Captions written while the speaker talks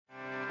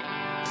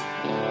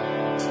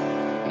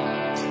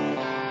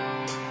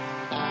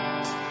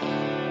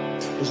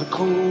There's a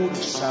code of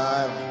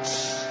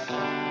silence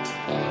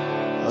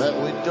that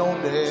we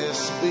don't dare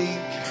speak.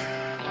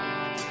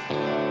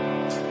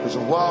 There's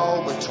a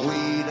wall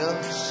between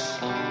us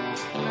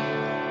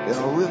and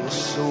a river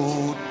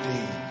so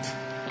deep.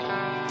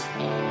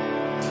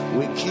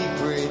 We keep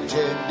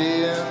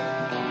pretending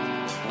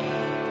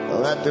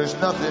that there's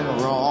nothing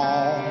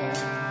wrong.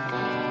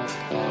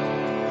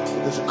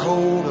 There's a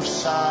code of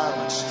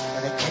silence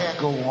and it can't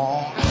go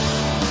on.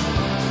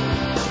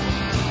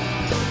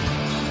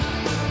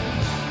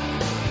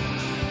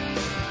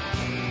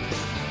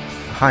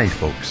 Hi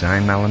folks,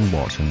 I'm Alan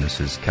Watt and this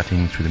is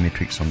Cutting Through the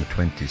Matrix on the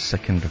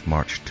 22nd of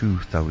March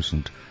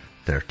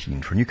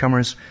 2013. For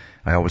newcomers,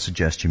 I always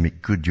suggest you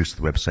make good use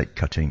of the website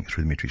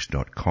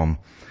cuttingthroughthematrix.com,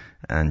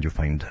 and you'll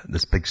find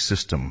this big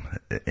system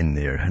in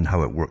there and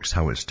how it works,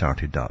 how it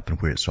started up and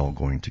where it's all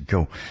going to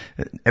go.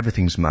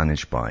 Everything's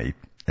managed by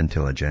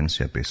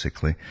intelligentsia,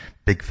 basically.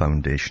 Big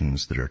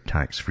foundations that are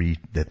tax-free.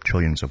 They have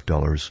trillions of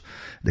dollars.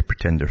 They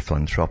pretend they're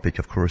philanthropic,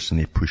 of course, and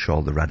they push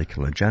all the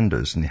radical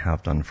agendas, and they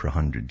have done for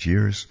 100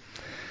 years.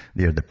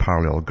 They are the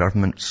parallel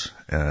governments.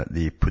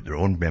 They put their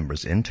own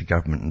members into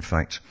government, in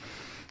fact,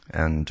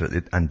 and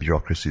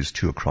bureaucracies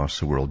too across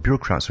the world.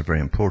 Bureaucrats are very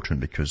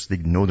important because they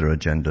know their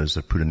agendas.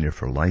 They're put in there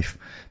for life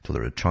till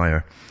they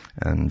retire,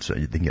 and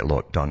they can get a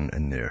lot done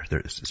in there.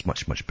 It's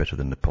much, much better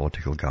than the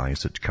political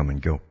guys that come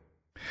and go.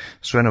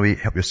 So anyway,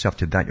 help yourself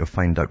to that. You'll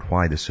find out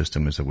why the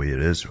system is the way it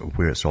is,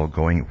 where it's all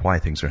going, why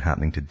things are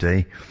happening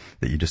today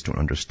that you just don't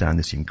understand.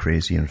 They seem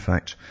crazy, in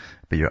fact.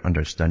 But you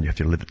understand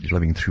you're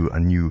living through a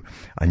new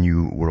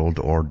world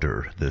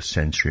order, the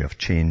century of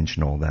change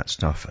and all that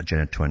stuff,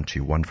 Agenda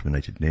 21 from the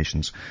United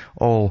Nations,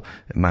 all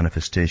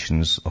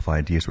manifestations of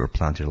ideas that were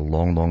planted a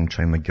long, long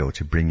time ago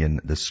to bring in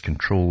this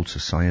controlled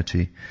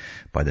society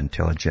by the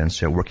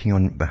intelligentsia, working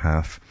on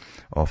behalf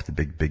of the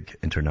big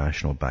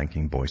international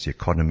banking boys, the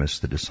economists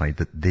that decide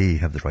that they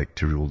have the right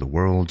to rule the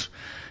world,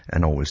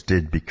 and always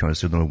did,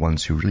 because they're the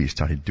ones who really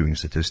started doing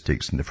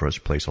statistics in the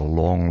first place a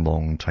long,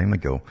 long time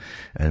ago,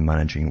 and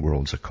managing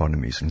world's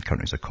economies and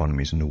countries'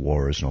 economies and the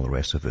wars and all the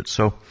rest of it.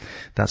 So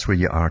that's where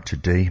you are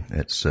today.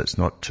 It's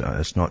not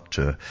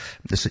the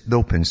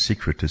open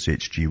secret, as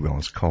H.G.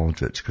 Wells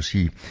called it, because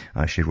he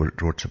actually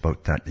wrote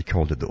about that. He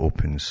called it the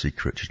open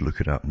secret. You should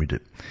look it up and read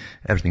it.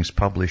 Everything's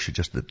published. It's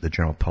just that the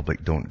general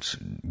public don't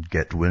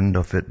get wind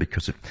of it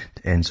because it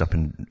ends up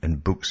in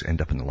books,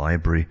 end up in the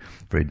library,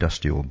 very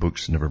dusty old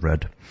books never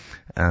read.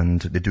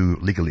 And they do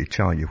legally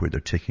tell you where they're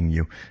taking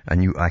you,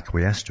 and you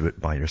acquiesce to it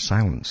by your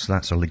silence.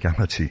 That's a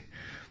legality.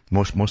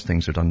 Most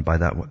things are done by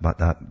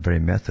that very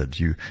method.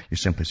 You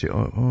simply say,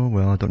 oh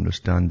well, I don't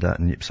understand that,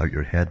 and it's out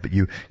your head, but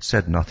you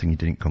said nothing, you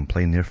didn't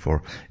complain,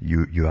 therefore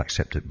you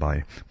accept it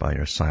by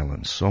your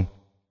silence. So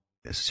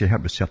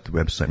help yourself to the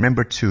website.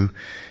 Remember to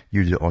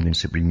use the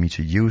audience that bring me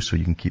to you, so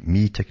you can keep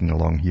me ticking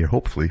along here.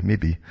 Hopefully,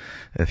 maybe,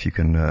 if you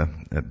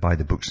can buy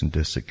the books and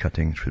discs at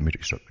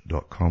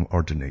cuttingthroughthematrix.com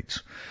or donate.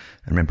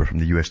 And remember, from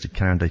the US to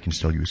Canada, you can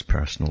still use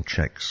personal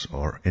checks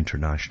or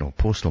international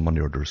postal money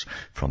orders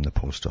from the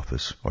post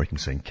office. Or you can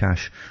send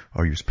cash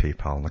or use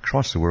PayPal. And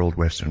across the world,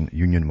 Western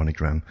Union,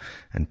 MoneyGram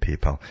and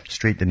PayPal.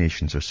 Straight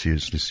donations are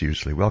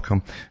seriously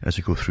welcome as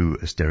you go through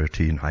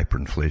austerity and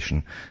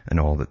hyperinflation and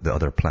all the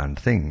other planned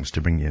things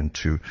to bring you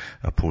into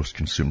a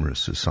post-consumerist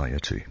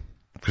society.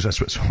 Because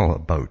that's what it's all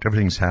about.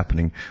 Everything's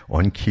happening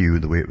on cue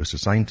the way it was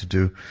designed to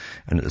do,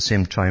 and at the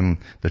same time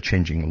they're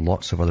changing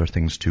lots of other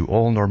things too.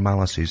 All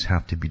normalities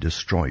have to be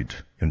destroyed,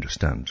 you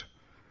understand,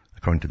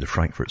 according to the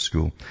Frankfurt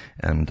School,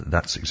 and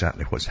that's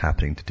exactly what's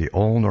happening today.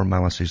 All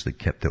normalities that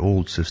kept the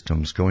old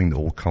systems going, the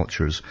old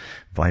cultures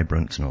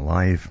vibrant and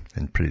alive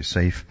and pretty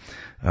safe,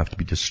 have to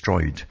be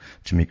destroyed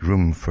to make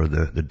room for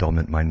the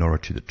dominant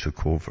minority that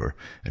took over,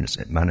 and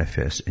it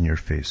manifests in your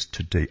face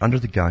today under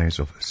the guise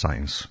of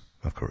science.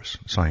 Of course.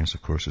 Science,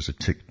 of course, is a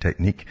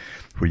technique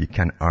where you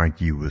can't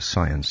argue with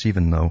science,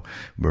 even though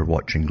we're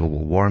watching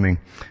global warming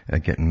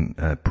getting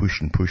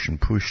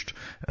pushed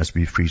as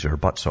we freeze our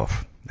butts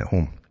off at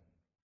home.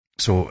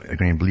 So are you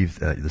going to believe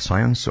the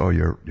science or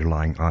your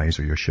lying eyes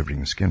or your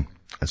shivering skin?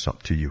 It's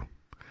up to you.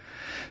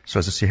 So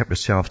as I say, help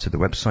yourself to the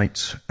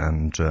website,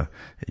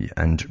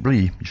 and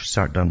really you should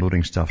start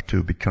downloading stuff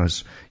too,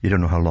 because you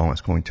don't know how long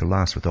it's going to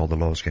last with all the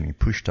laws getting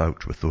pushed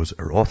out, with those that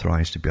are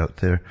authorized to be out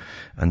there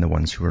and the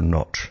ones who are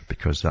not,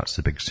 because that's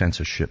the big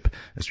censorship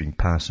that's being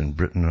passed in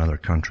Britain and other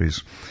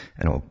countries,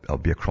 and it'll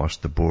be across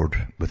the board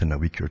within a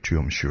week or two,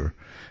 I'm sure,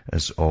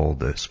 as all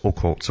the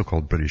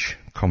so-called British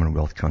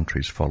Commonwealth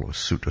countries follow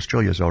suit.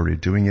 Australia's already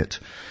doing it,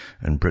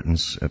 and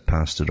Britain's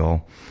passed it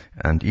all.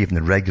 And even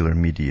the regular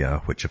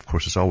media, which of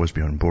course has always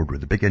been on board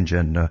with the big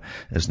agenda,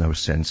 is now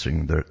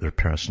censoring their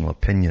personal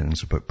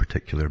opinions about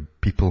particular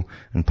people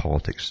and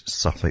politics,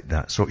 stuff like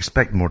that. So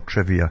expect more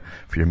trivia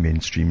for your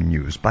mainstream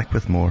news. Back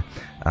with more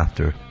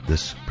after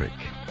this break.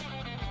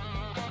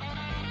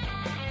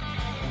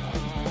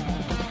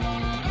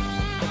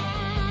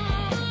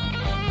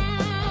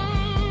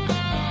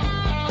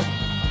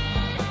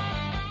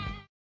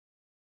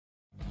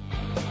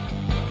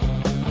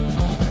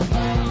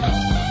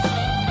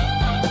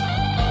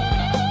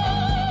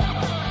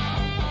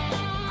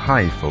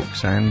 Hi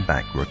folks, I'm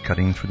back. We're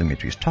cutting through the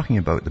matrix, talking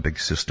about the big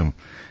system.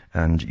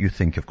 And you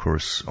think, of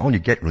course, you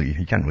can't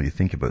really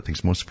think about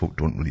things. Most folk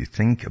don't really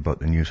think about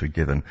the news they're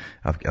given.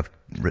 I've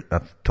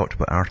talked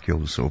about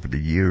articles over the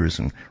years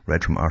and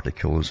read from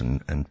articles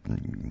and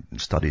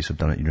studies I've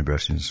done at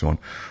universities and so on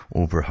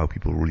over how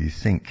people really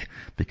think,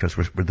 because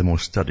we're the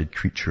most studied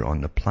creature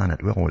on the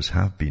planet. We always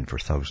have been for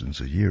thousands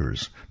of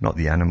years. Not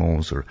the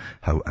animals or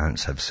how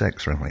ants have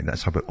sex or anything like that.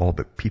 It's all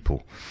about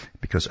people.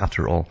 Because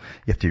after all,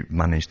 you have to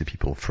manage the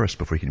people first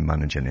before you can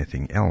manage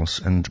anything else.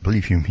 And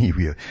believe you me,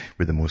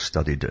 we're the most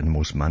studied and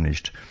most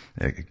managed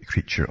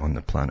creature on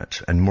the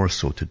planet. And more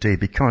so today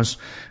because,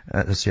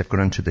 let's see, I've gone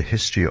into the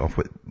history of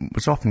what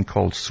was often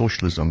called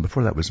socialism.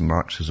 Before that was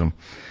Marxism,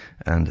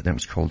 and then it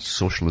was called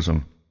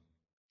socialism.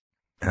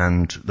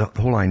 And the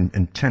whole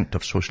intent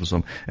of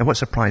socialism, and what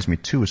surprised me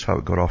too is how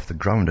it got off the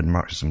ground in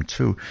Marxism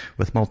too,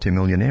 with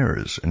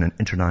multimillionaires and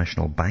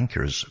international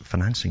bankers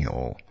financing it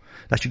all.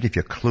 That should give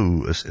you a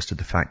clue as to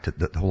the fact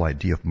that the whole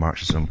idea of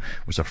Marxism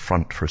was a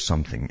front for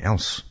something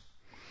else.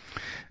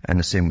 And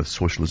the same with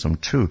socialism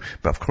too.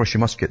 But of course you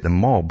must get the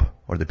mob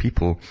or the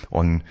people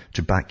on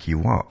to back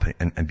you up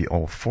and be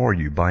all for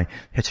you by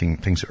hitting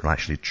things that are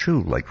actually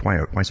true, like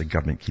why is the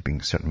government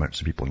keeping certain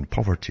amounts of people in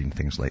poverty and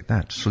things like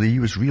that. So they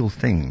use real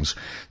things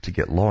to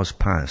get laws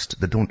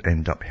passed that don't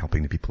end up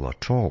helping the people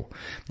at all.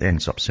 It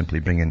ends up simply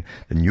bringing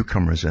the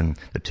newcomers in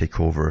that take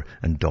over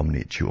and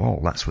dominate you all.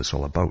 That's what it's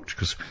all about,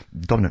 because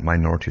dominant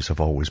minorities have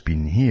always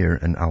been here,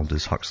 and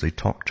Aldous Huxley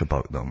talked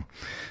about them.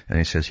 And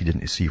he says he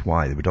didn't see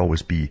why. There would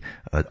always be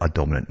a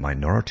dominant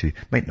minority.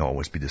 Might not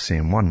always be the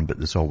same one, but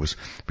there's always,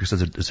 because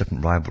there's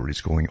different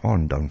rivalries going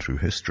on down through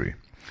history.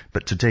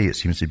 But today it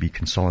seems to be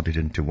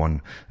consolidated into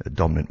one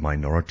dominant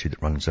minority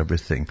that runs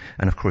everything.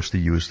 And of course they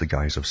use the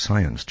guise of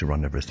science to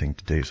run everything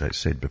today, as I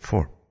said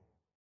before.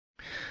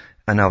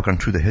 And now I've gone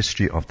through the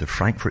history of the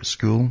Frankfurt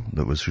School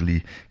that was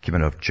really came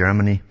out of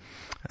Germany.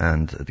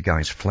 And the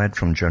guys fled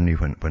from Germany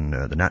when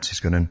the Nazis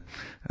got in,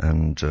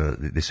 and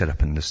they set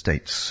up in the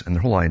States. And the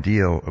whole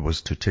idea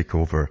was to take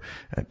over,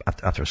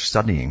 after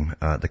studying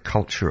the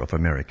culture of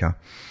America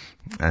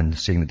and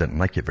saying they didn't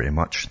like it very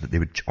much, that they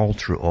would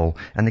alter it all.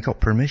 And they got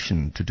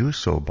permission to do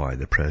so by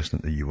the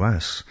President of the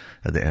US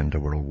at the end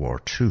of World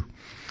War II.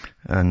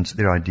 And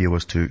their idea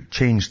was to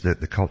change the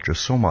culture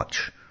so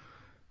much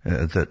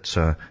that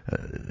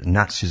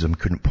Nazism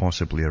couldn't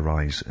possibly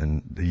arise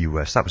in the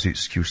US. That was the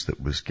excuse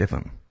that was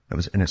given. That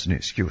was an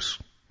excuse.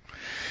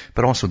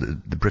 But also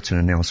the Britain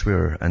and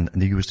elsewhere, and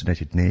they used the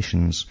United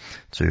Nations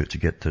to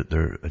get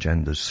their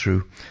agendas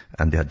through.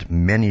 And they had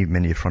many,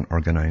 many front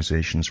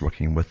organizations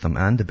working with them,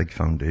 and the big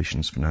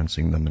foundations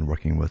financing them and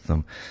working with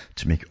them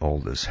to make all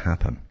this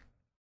happen.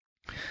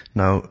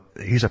 Now,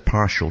 here's a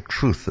partial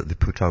truth that they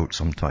put out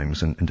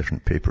sometimes in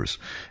different papers.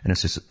 And it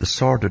says the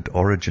sordid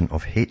origin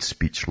of hate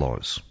speech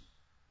laws.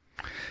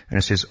 And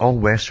it says all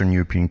Western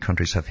European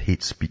countries have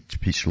hate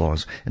speech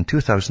laws. In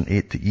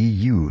 2008, the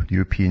EU, the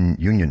European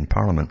Union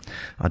Parliament,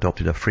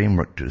 adopted a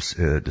framework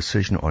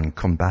decision on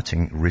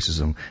combating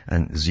racism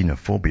and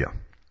xenophobia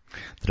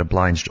that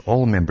obliged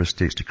all member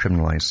states to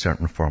criminalize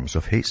certain forms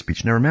of hate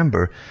speech. Now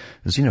remember,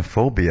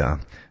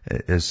 xenophobia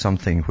is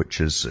something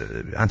which is,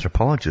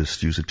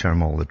 anthropologists use the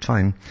term all the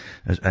time,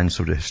 and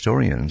so do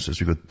historians, as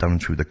we go down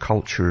through the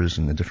cultures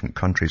and the different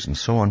countries and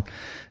so on,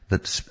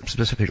 that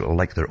specifically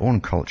like their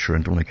own culture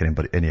and don't like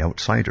any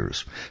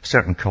outsiders.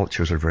 Certain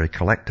cultures are very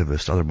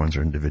collectivist, other ones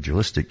are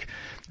individualistic,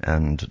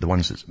 and the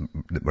ones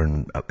that were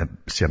in,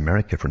 say,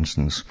 America, for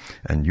instance,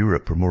 and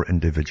Europe were more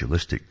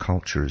individualistic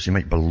cultures. You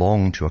might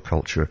belong to a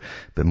culture,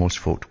 but most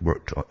folk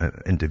worked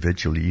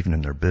individually, even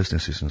in their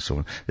businesses and so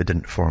on. They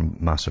didn't form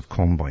massive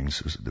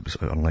combines. It was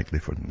unlikely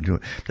for them to do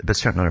it. But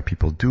certain other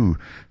people do,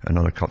 and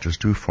other cultures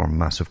do form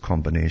massive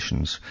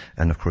combinations,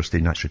 and of course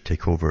they naturally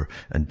take over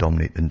and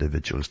dominate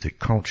individualistic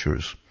cultures,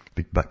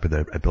 backed by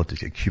their ability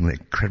to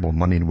accumulate incredible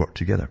money and work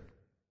together.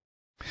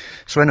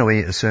 So anyway,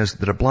 it says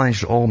that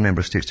obliged all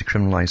member states to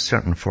criminalize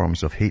certain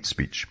forms of hate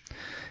speech.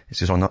 It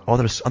says on the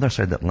other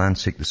side of the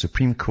Atlantic, the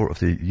Supreme Court of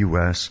the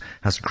US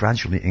has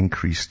gradually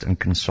increased and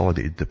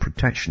consolidated the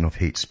protection of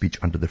hate speech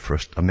under the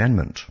First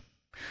Amendment.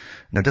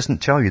 Now, it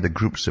doesn't tell you the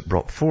groups that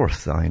brought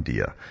forth the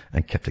idea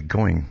and kept it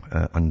going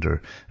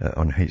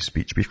on hate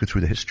speech. But if you go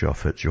through the history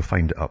of it, you'll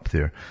find it up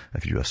there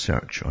if you do a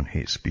search on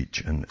hate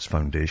speech and its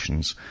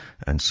foundations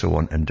and so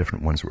on, and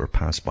different ones that were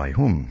passed by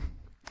whom.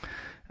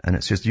 And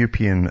it says the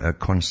European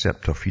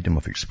concept of freedom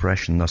of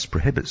expression thus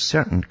prohibits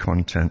certain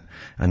content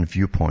and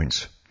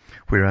viewpoints,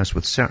 whereas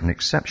with certain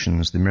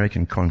exceptions, the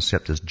American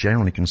concept is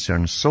generally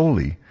concerned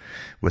solely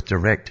with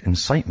direct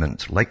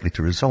incitement likely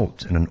to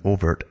result in an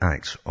overt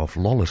act of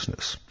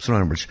lawlessness. So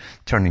in other words,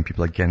 turning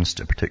people against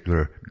a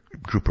particular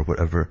group or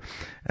whatever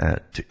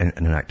in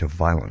an act of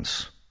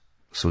violence.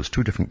 So it's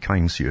two different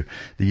kinds here.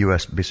 The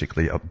US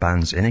basically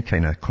bans any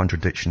kind of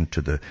contradiction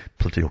to the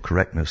political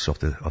correctness of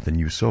the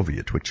new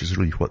Soviet, which is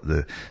really what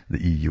the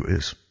EU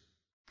is.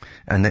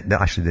 And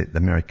actually the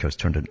America has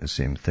turned into the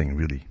same thing,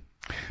 really.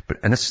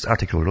 And this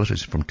article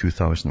is from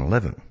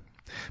 2011.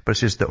 But it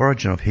says the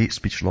origin of hate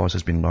speech laws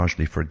has been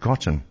largely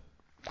forgotten.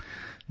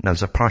 Now,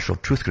 there's a partial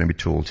truth going to be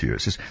told here.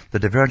 It says, the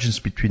divergence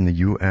between the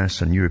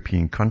US and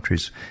European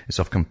countries is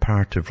of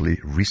comparatively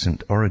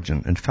recent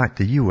origin. In fact,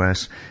 the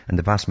US and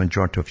the vast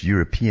majority of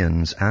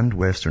Europeans and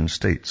Western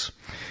states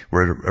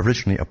were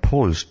originally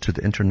opposed to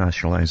the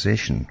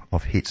internationalization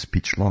of hate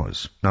speech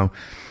laws. Now,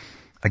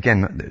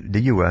 again,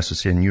 the US,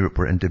 as in Europe,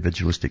 were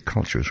individualistic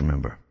cultures,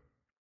 remember.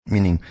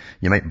 Meaning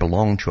you might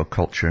belong to a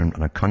culture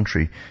and a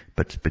country,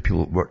 but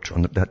people worked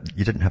on that.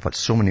 You didn't have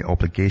so many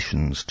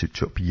obligations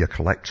to be a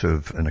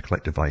collective and a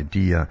collective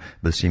idea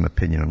with the same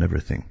opinion on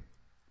everything.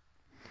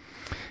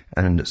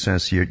 And it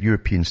says here,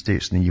 European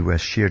states and the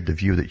US shared the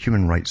view that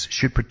human rights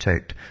should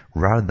protect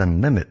rather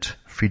than limit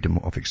freedom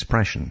of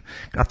expression.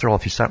 After all,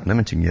 if you start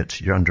limiting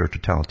it, you're under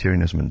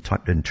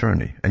totalitarianism and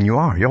tyranny. And you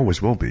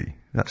always will be.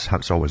 That's how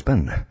it's always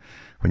been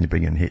when you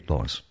bring in hate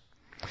laws.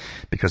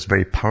 Because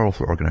very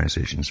powerful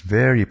organizations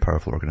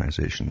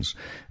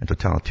and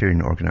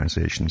totalitarian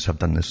organizations have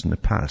done this in the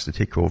past. They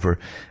take over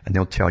and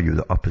they'll tell you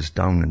that up is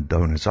down and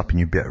down is up and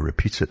you better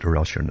repeat it or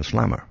else you're an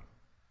Islammer.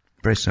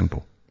 Very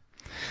simple.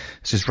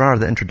 It says, rather,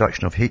 the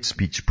introduction of hate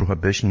speech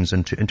prohibitions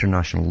into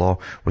international law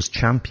was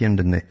championed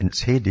in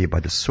its heyday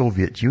by the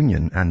Soviet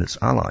Union and its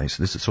allies.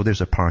 So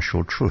there's a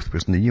partial truth,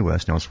 because in the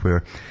US and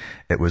elsewhere,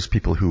 it was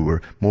people who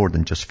were more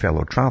than just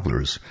fellow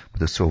travelers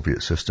with the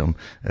Soviet system.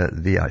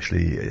 They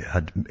actually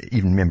had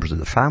even members of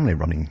the family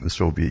running the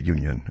Soviet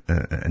Union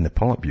in the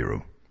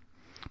Politburo,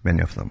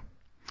 many of them.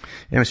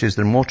 Anyway, it says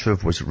their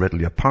motive was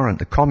readily apparent.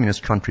 The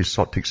communist countries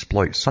sought to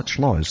exploit such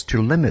laws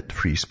to limit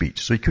free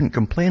speech. So you couldn't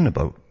complain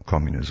about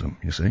communism,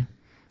 you see,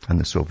 and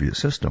the Soviet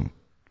system.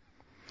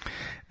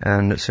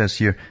 And it says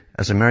here,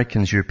 as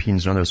Americans,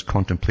 Europeans and others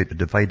contemplate a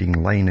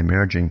dividing line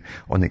emerging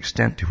on the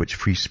extent to which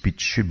free speech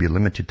should be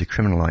limited to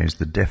criminalize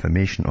the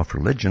defamation of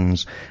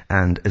religions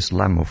and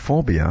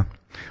Islamophobia,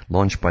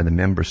 launched by the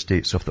member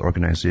states of the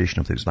Organization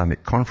of the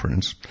Islamic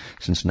Conference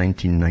since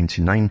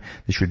 1999,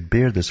 they should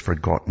bear this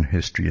forgotten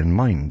history in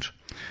mind.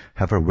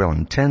 However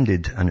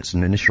well-intended, and its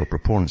initial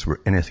proponents were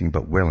anything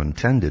but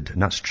well-intended,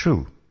 and that's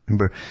true.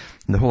 Remember,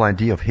 the whole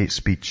idea of hate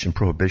speech and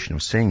prohibition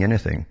of saying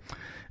anything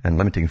and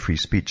limiting free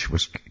speech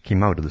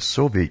came out of the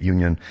Soviet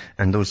Union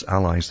and those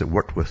allies that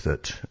worked with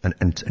it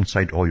and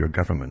inside all your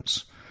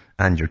governments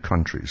and your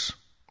countries.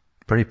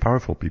 Very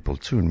powerful people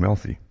too, and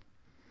wealthy.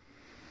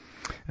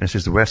 And it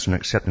says the Western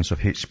acceptance of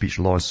hate speech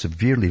laws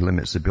severely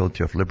limits the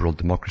ability of liberal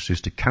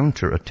democracies to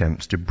counter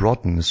attempts to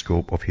broaden the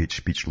scope of hate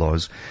speech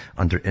laws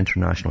under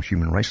international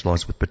human rights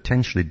laws with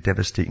potentially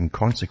devastating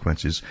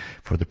consequences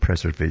for the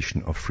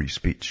preservation of free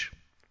speech.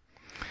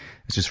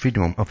 It says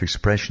freedom of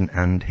expression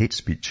and hate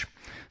speech.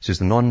 It says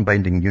the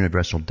non-binding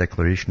Universal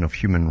Declaration of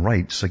Human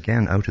Rights,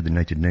 again out of the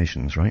United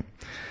Nations, right,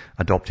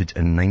 adopted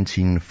in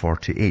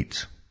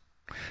 1948,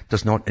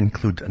 does not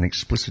include an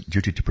explicit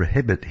duty to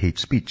prohibit hate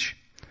speech.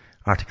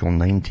 Article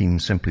 19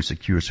 simply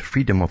secures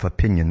freedom of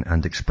opinion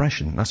and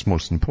expression. That's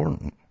most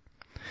important.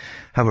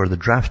 However, the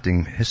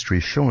drafting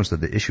history shows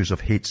that the issues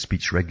of hate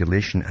speech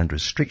regulation and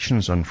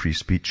restrictions on free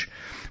speech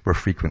were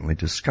frequently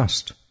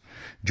discussed.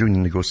 During the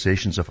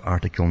negotiations of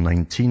Article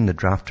 19, the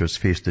drafters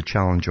faced the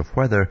challenge of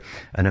whether,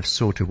 and if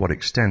so, to what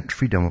extent,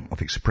 freedom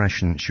of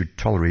expression should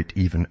tolerate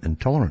even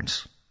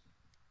intolerance.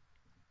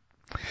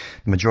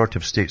 The majority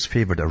of states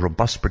favored a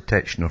robust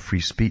protection of free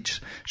speech,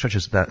 such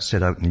as that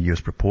set out in the US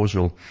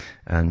proposal,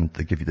 and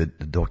they give you the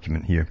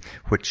document here,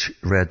 which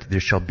read, there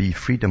shall be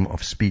freedom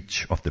of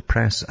speech, of the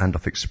press, and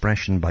of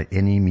expression by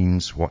any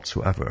means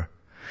whatsoever.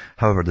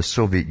 However, the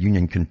Soviet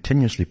Union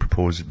continuously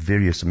proposed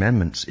various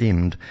amendments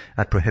aimed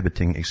at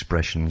prohibiting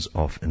expressions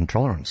of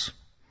intolerance.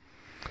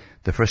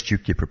 The first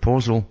UK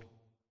proposal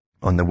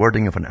on the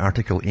wording of an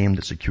article aimed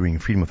at securing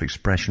freedom of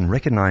expression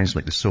recognized,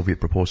 like the Soviet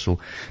proposal,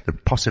 the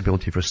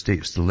possibility for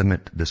states to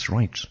limit this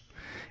right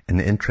in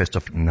the interest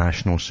of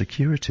national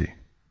security.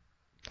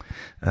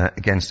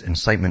 Against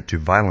incitement to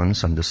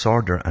violence and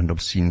disorder and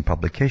obscene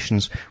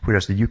publications,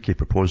 whereas the UK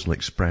proposal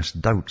expressed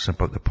doubts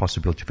about the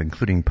possibility of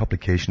including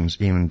publications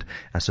aimed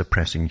at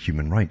suppressing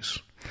human rights.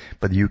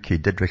 But the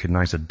UK did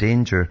recognize a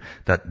danger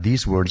that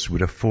these words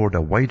would afford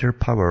a wider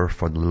power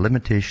for the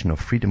limitation of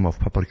freedom of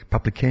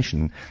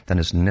publication than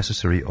is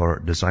necessary or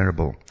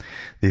desirable.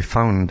 They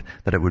found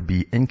that it would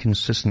be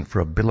inconsistent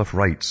for a Bill of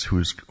Rights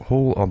whose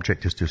whole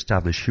object is to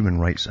establish human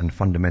rights and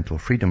fundamental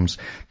freedoms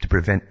to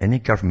prevent any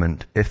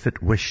government, if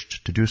it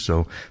wished to do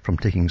so, from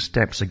taking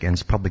steps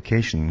against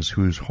publications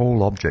whose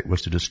whole object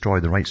was to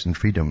destroy the rights and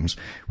freedoms,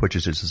 which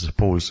is, I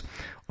suppose,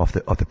 of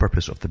the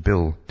purpose of the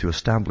bill to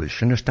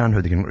establish. Understand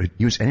how they can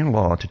use any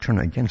law to turn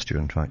it against you,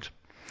 in fact.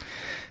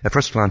 At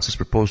first glance, this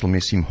proposal may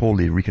seem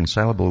wholly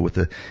reconcilable with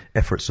the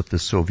efforts of the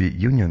Soviet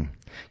Union.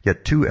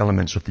 Yet two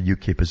elements of the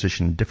UK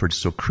position differed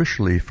so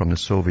crucially from the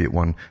Soviet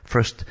one.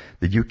 First,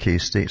 the UK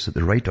states that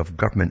the right of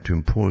government to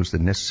impose the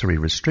necessary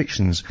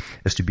restrictions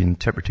is to be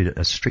interpreted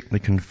as strictly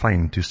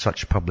confined to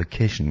such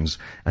publications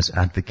as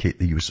advocate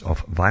the use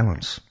of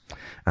violence.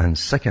 And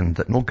second,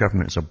 that no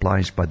government is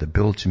obliged by the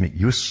bill to make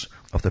use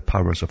of the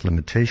powers of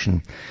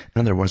limitation.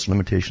 In other words,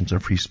 limitations on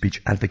free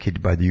speech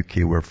advocated by the UK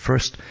were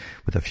first,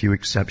 with a few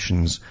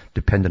exceptions,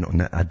 dependent on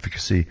the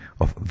advocacy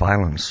of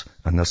violence,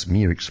 and thus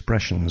mere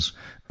expressions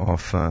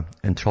of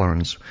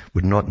intolerance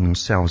would not in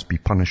themselves be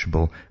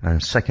punishable,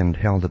 and second,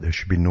 held that there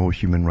should be no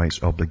human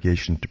rights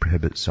obligation to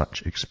prohibit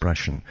such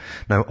expression.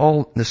 Now,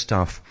 all this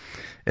stuff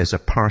is a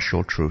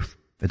partial truth.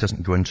 It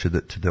doesn't go into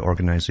the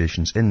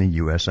organizations in the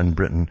US and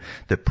Britain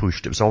that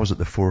pushed. It was always at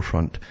the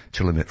forefront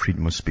to limit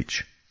freedom of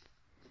speech.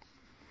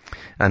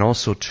 And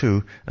also,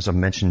 too, as I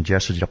mentioned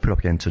yesterday, I'll put up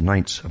again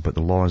tonight about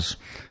the laws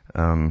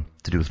to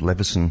do with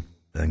Leveson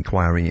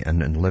inquiry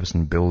and the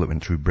Leveson bill that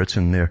went through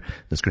Britain there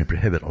that's going to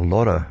prohibit a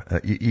lot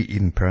of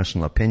even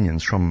personal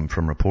opinions from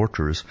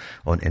reporters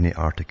on any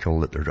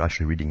article that they're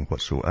actually reading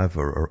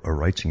whatsoever or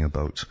writing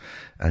about.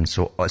 And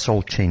so it's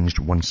all changed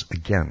once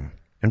again.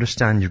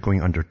 Understand you're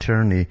going under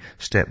tyranny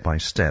step by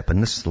step,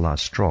 and this is the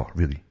last straw,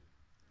 really.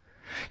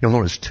 You'll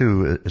notice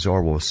too, as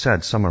Orwell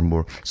said, some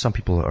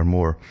people are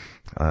more,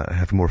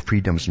 have more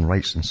freedoms and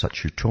rights in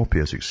such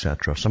utopias,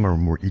 etc. Some are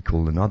more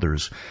equal than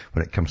others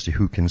when it comes to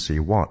who can say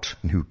what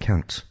and who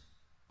can't.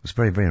 It's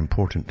very, very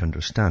important to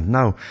understand.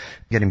 Now,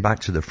 getting back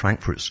to the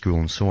Frankfurt School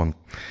and so on,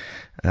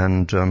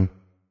 and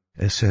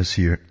it says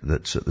here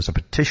that there's a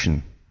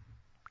petition.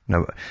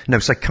 Now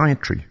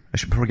psychiatry, I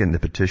should probably get into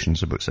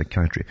petitions about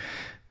psychiatry.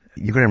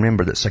 You've got to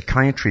remember that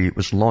psychiatry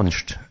was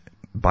launched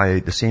by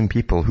the same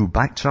people who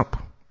backed up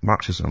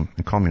Marxism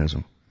and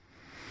communism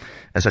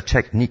as a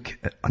technique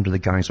under the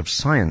guise of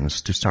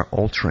science to start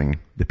altering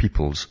the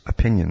people's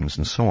opinions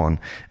and so on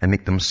and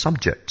make them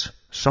subject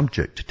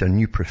to a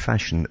new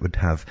profession that would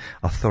have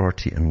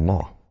authority in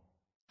law.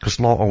 Because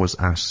law always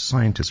asks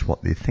scientists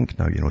what they think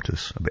now, you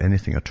notice, about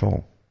anything at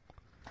all.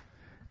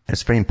 And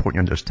it's very important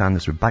you understand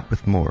this. We're back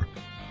with more.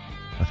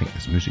 I think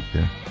there's music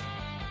there.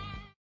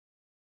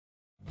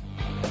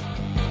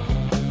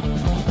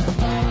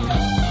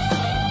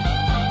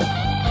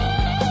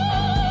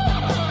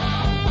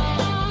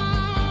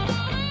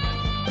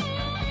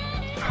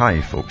 Hi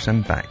folks,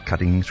 I'm back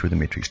cutting through the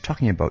matrix,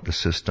 talking about the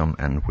system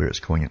and where it's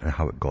going and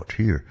how it got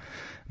here.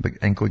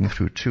 And going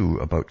through too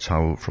about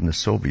how from the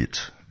Soviet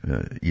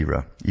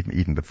era,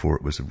 even before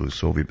it was the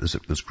Soviet,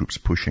 there's groups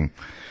pushing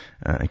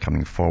and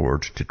coming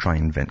forward to try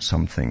and invent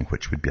something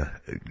which would be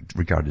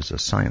regarded as a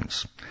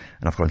science.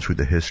 And I've gone through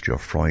the history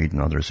of Freud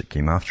and others that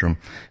came after him,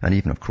 and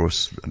even, of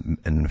course,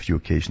 in a few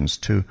occasions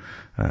too,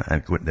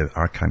 and go to the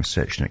archive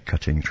section at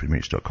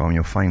cuttingthroughthematrix.com,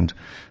 you'll find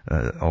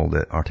all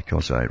the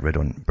articles I read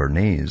on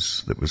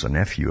Bernays, that was a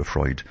nephew of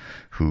Freud,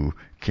 who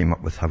came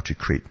up with how to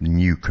create the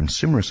new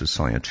consumer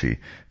society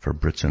for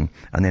Britain,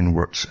 and then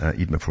worked,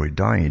 even before he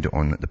died,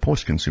 on the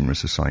post-consumer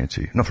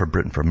society. Not for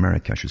Britain, for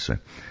America, I should say,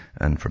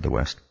 and for the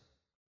West.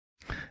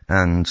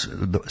 And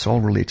it's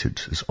all related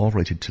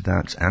to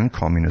that, and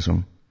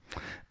communism,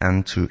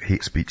 and to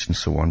hate speech and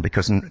so on.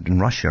 Because in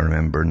Russia, I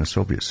remember, in the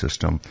Soviet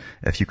system,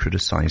 if you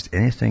criticized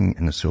anything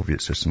in the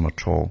Soviet system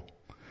at all,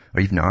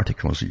 or even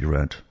articles that you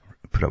read,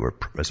 put out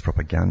as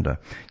propaganda,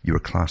 you were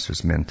classed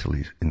as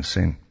mentally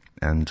insane.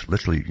 And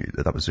literally,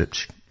 that was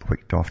it,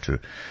 whicked off to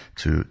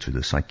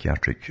the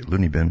psychiatric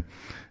loony bin,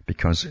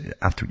 because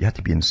after you had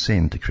to be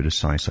insane to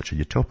criticize such a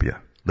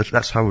utopia.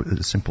 That's how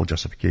the simple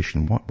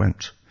justification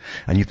went.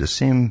 And you have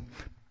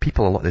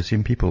a lot of the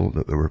same people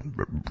that were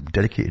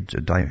dedicated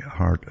to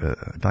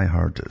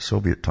die-hard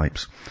Soviet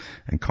types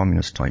and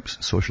communist types,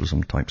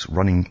 socialism types,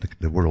 running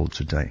the world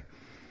today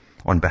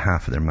on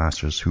behalf of their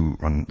masters who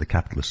run the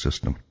capitalist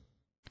system,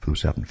 for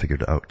those who haven't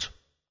figured it out.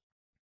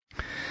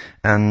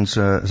 And as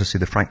I say,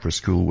 the Frankfurt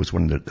School was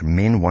one of the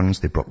main ones.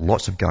 They brought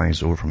lots of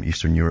guys over from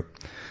Eastern Europe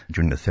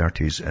during the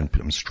 30s and put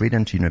them straight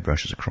into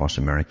universities across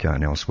America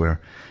and elsewhere.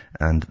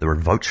 And they were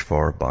vouched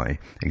for by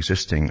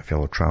existing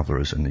fellow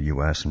travelers in the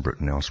US and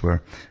Britain and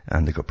elsewhere.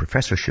 And they got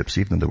professorships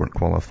even though they weren't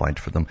qualified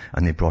for them.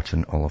 And they brought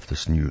in all of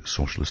this new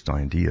socialist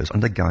ideas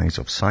under the guise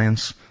of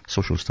science,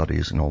 social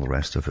studies, and all the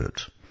rest of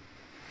it.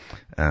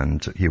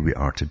 And here we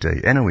are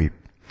today. Anyway,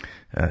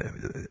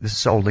 this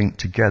is all linked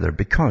together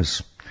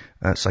because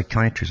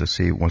psychiatry, as I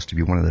say, wants to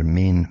be one of their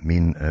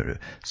main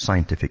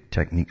scientific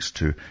techniques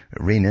to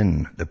rein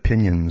in the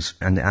opinions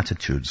and the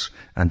attitudes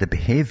and the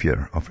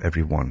behavior of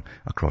everyone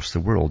across the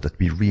world that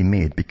be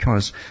remade,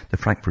 because the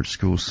Frankfurt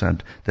School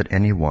said that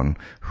anyone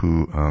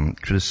who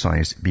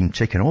criticized being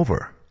taken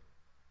over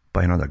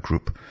by another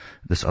group,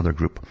 this other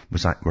group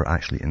were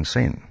actually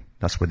insane.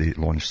 That's why they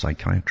launched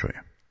psychiatry,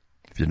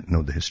 if you didn't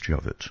know the history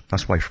of it.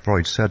 That's why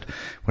Freud said,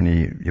 when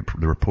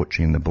they were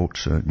poaching in the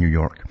boat, New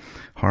York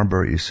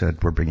Harbor, he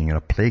said, we're bringing in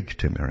a plague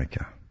to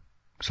America.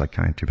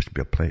 Psychiatry was to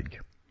be a plague.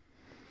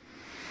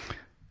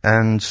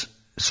 And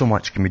so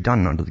much can be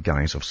done under the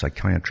guise of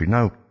psychiatry.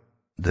 Now,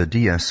 the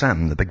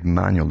DSM, the big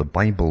manual, the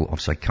Bible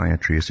of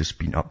psychiatry, has just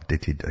been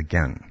updated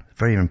again.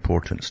 Very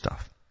important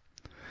stuff.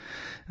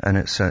 And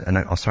and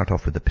I'll start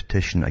off with the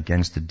petition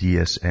against the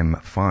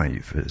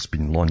DSM-5. It's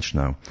been launched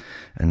now.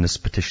 And this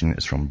petition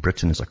is from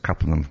Britain. There's a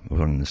couple of them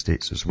over in the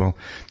States as well.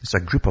 It's a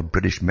group of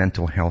British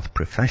mental health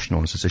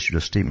professionals has issued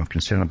a statement of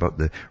concern about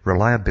the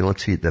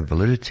reliability, the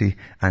validity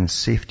and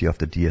safety of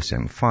the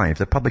DSM-5.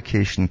 The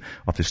publication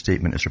of the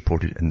statement is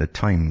reported in the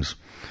Times.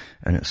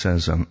 And it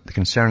says, the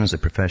concerns the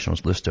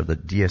professionals list are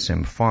that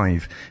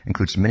DSM-5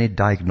 includes many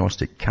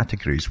diagnostic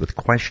categories with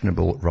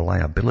questionable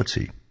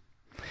reliability,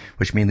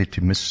 which may lead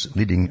to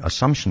misleading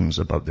assumptions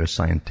about their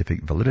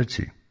scientific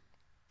validity.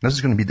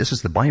 This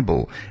is the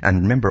Bible.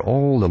 And remember,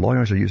 all the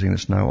lawyers are using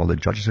this now, all the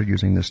judges are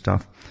using this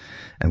stuff.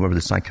 And whatever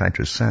the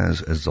psychiatrist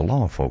says is the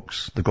law,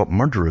 folks. They've got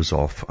murderers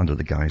off under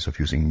the guise of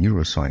using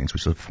neuroscience,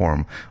 which is a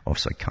form of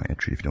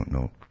psychiatry, if you don't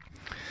know.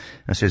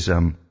 And it says,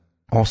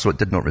 also, it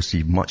did not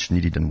receive much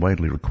needed and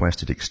widely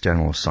requested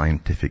external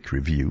scientific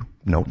review.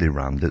 No, they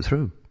rammed it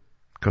through.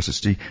 Because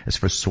it's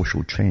for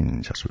social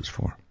change. That's what it's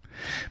for.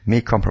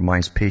 May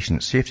compromise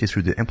patient safety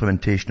through the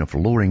implementation of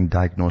lowering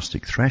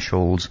diagnostic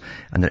thresholds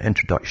and the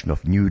introduction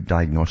of new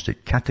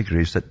diagnostic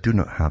categories that do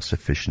not have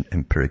sufficient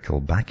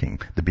empirical backing.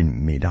 They've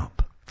been made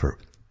up for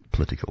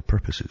political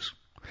purposes.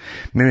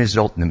 May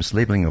result in the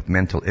mislabeling of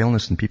mental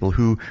illness in people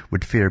who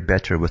would fare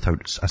better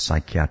without a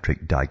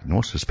psychiatric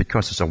diagnosis,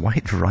 because there's a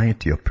wide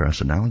variety of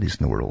personalities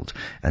in the world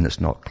and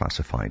it's not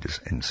classified as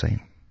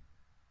insane.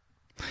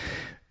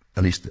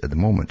 At least at the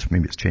moment.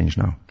 Maybe it's changed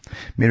now.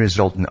 May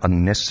result in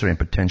unnecessary and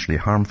potentially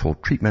harmful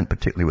treatment,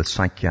 particularly with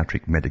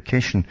psychiatric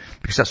medication,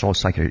 because that's all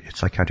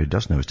psychiatry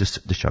does now, is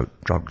dish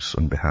out drugs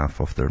on behalf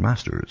of their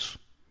masters.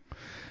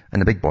 And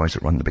the big boys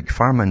that run the big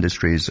pharma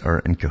industries are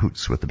in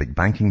cahoots with the big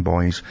banking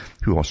boys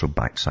who also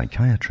back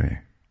psychiatry.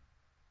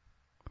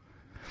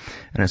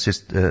 And it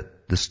says the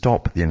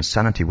Stop the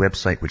Insanity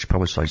website, which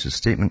publicizes the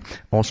statement,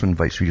 also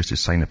invites readers to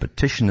sign a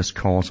petition. This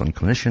calls on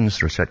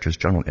clinicians, researchers,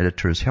 journal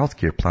editors,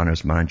 healthcare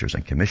planners, managers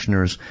and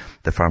commissioners,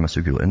 the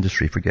pharmaceutical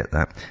industry, forget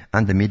that,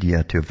 and the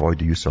media to avoid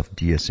the use of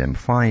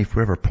DSM-5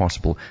 wherever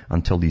possible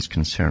until these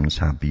concerns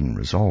have been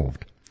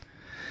resolved.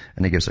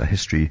 And it gives a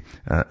history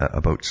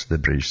about the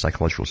British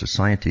Psychological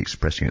Society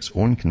expressing its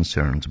own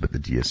concerns about the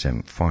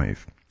DSM-5.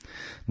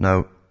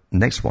 Now,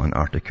 next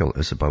article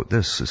is about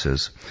this. It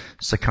says,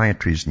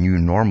 psychiatry's new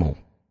normal.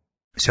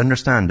 So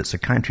understand that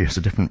psychiatry has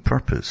a different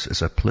purpose.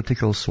 It's a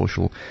political,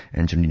 social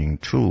engineering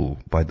tool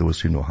by those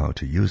who know how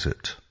to use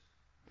it.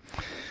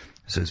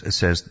 It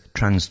says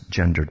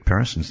transgendered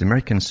persons. The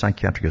American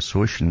Psychiatric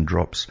Association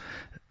drops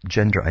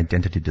gender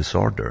identity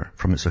disorder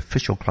from its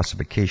official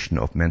classification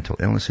of mental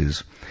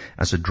illnesses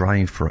as a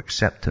drive for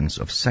acceptance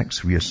of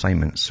sex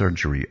reassignment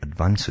surgery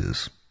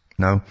advances.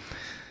 Now,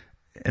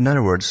 in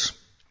other words,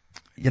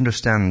 you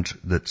understand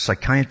that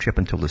psychiatry up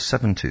until the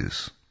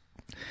 70s,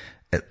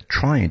 it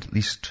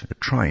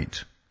tried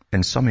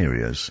in some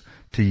areas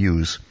to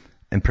use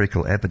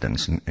empirical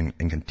evidence and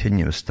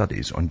continuous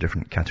studies on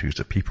different categories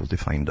of people to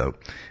find out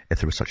if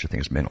there was such a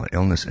thing as mental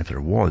illness. If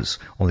there was,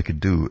 all they could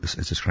do is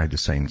describe the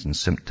signs and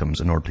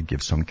symptoms in order to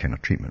give some kind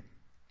of treatment.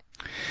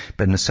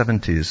 But in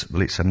the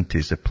late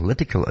 70s, the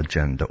political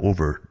agenda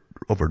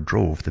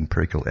overdrove the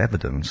empirical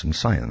evidence and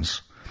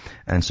science,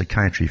 and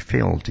psychiatry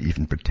failed to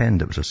even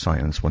pretend it was a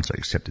science once it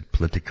accepted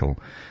political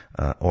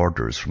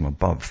orders from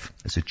above,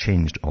 as it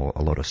changed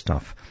a lot of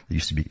stuff that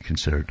used to be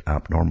considered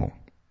abnormal,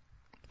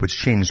 which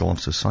changed all of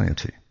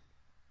society.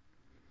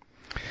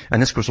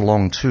 And this goes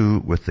along too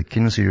with the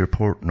Kinsey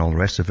report and all the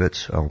rest of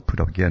it. I'll put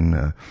up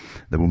again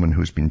the woman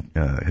who's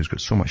got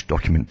so much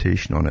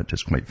documentation on it.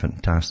 It's quite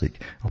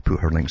fantastic. I'll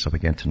put her links up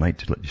again tonight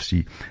to let you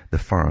see the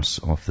farce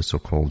of the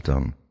so-called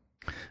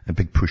a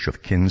big push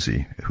of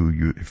Kinsey,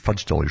 who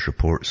fudged all his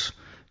reports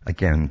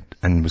again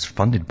and was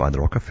funded by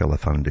the Rockefeller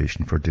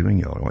Foundation for doing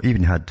it, or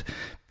even had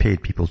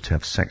paid people to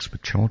have sex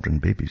with children,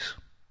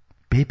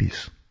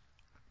 babies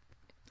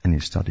in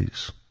his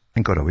studies,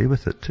 and got away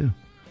with it too.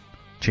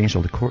 Changed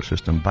all the court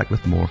system. Back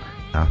with more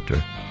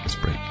after this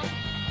break.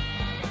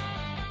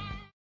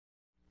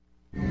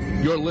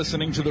 You're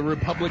listening to the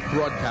Republic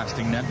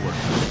Broadcasting Network,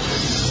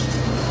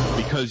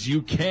 because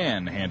you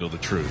can handle the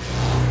truth.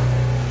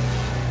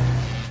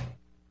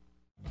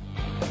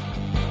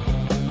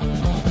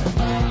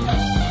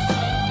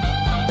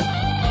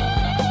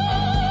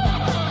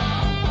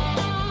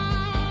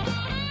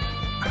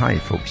 Hi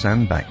folks,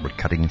 I'm back. We're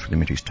cutting through the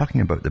matrix,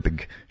 talking about the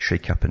big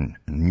shake-up and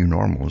new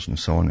normals and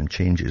so on, and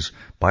changes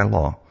by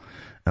law,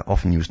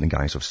 often used in the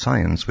guise of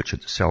science, which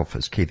itself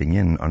is caving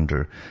in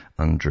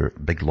under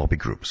big lobby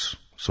groups.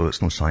 So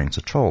it's no science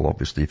at all,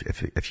 obviously,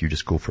 if you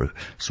just go for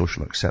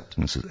social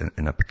acceptance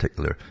in a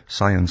particular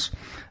science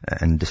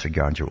and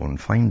disregard your own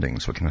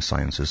findings. What kind of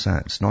science is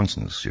that? It's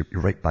nonsense.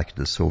 You're right back to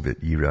the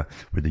Soviet era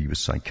where they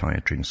used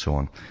psychiatry and so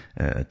on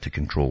to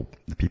control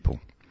the people.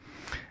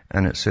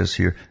 And it says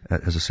here,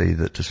 as I say,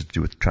 that this is to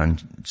do with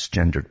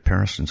transgendered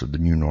persons of the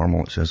new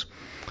normal, it says.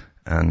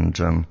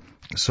 And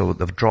so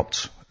they've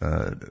dropped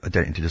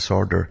identity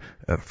disorder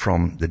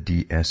from the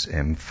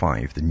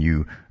DSM-5, the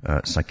new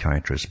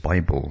psychiatrist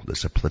Bible.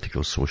 That's a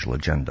political social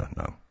agenda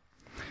now.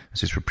 It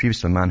says, for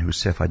previously a man who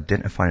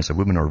self-identified as a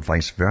woman or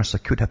vice versa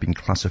could have been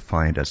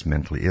classified as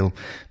mentally ill.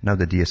 Now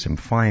the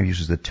DSM-5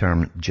 uses the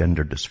term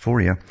gender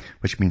dysphoria,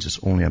 which means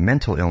it's only a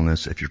mental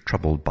illness if you're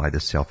troubled by the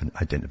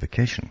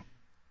self-identification.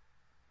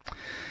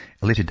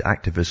 Elated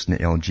activists in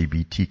the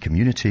LGBT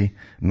community,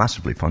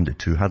 massively funded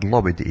too, had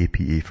lobbied the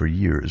APA for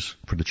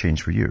the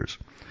change for years.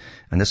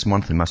 And this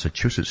month in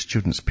Massachusetts,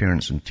 students,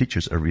 parents and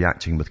teachers are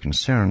reacting with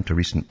concern to a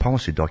recent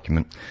policy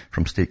document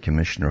from State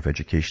Commissioner of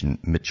Education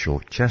Mitchell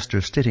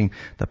Chester stating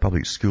that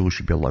public schools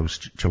should be allowed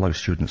to allow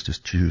students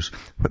to choose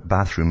what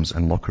bathrooms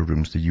and locker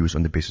rooms to use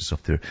on the basis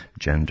of their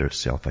gender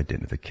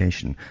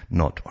self-identification,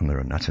 not on their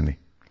anatomy.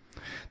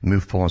 The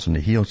move follows on the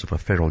heels of a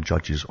federal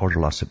judge's order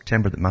last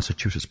September that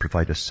Massachusetts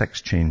provide a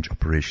sex change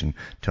operation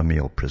to a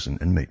male prison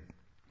inmate.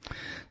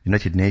 The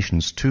United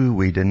Nations, too,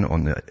 weighed in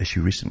on the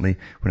issue recently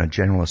when a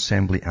General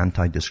Assembly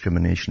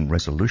anti-discrimination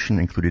resolution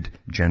included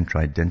gender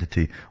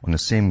identity on the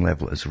same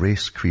level as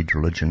race, creed,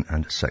 religion,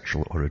 and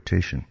sexual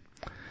orientation.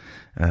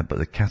 But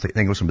the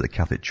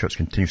Catholic Church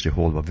continues to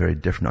hold a very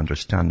different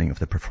understanding of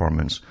the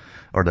permanence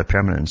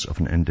of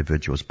an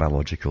individual's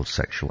biological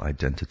sexual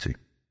identity.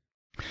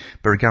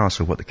 But regardless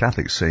of what the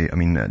Catholics say,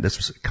 this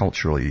was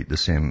culturally the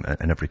same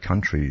in every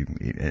country,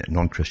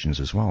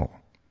 non-Christians as well,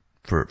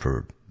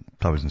 for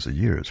thousands of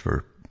years,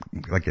 for,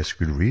 I guess,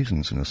 good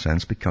reasons in a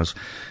sense, because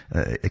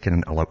it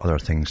can allow other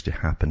things to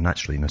happen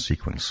naturally in a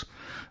sequence,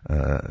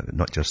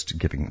 not just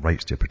giving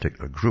rights to a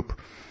particular group,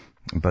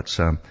 but,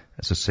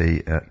 as I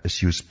say,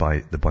 it's used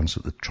by the ones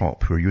at the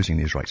top who are using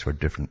these rights for a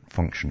different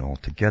function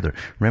altogether.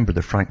 Remember,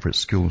 the Frankfurt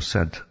School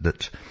said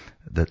that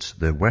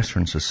the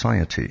Western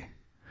society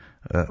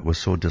was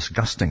so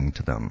disgusting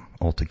to them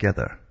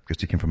altogether,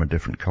 because they came from a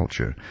different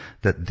culture,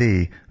 that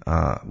they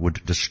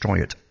would destroy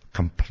it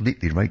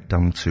completely, right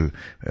down to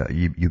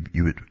you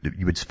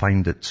would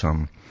find that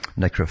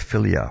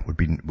necrophilia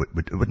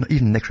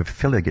even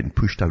necrophilia getting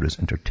pushed out as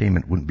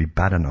entertainment wouldn't be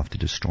bad enough to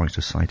destroy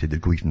society.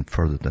 They'd go even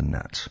further than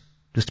that.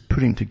 Just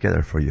putting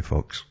together for you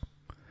folks.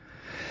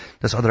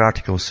 This other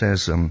article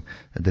says the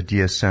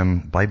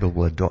DSM Bible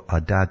will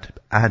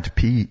add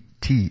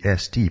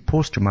PTSD,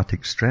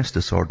 post-traumatic stress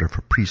disorder,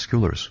 for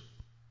preschoolers.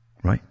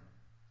 Right?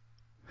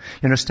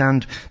 You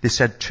understand? They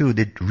said too,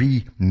 they'd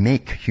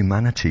remake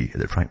humanity at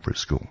the Frankfurt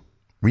School.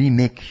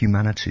 Remake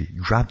humanity.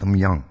 Grab them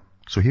young.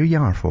 So here you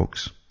are,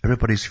 folks.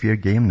 Everybody's fair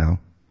game now.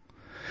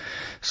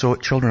 So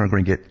children are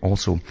going to get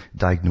also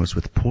diagnosed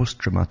with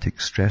post-traumatic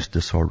stress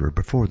disorder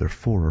before they're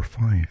 4 or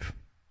 5.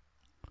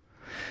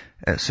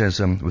 It says,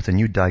 with a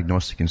new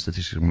diagnostic and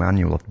statistical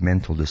manual of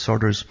mental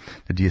disorders,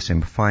 the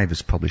DSM-5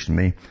 is published in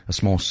May. A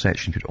small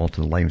section could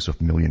alter the lives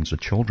of millions of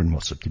children. Well,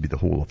 it could be the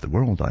whole of the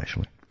world,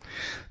 actually.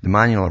 The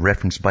manual, a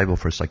reference Bible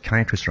for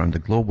psychiatrists around the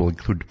globe, will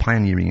include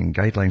pioneering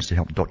guidelines to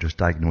help doctors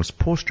diagnose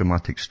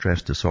post-traumatic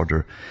stress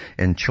disorder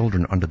in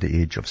children under the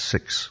age of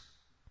 6,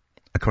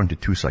 according to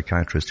 2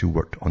 psychiatrists who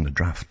worked on the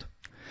draft.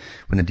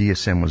 When the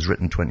DSM was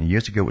written 20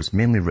 years ago, it was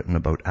mainly written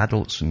about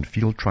adults, and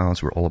field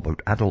trials were all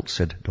about adults,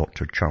 said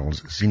Dr.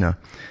 Charles Zena,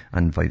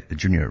 and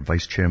Junior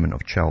Vice Chairman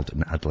of Child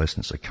and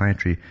Adolescent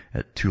Psychiatry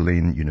at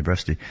Tulane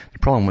University. The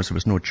problem was there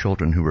was no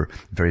children who were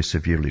very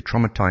severely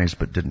traumatized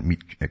but didn't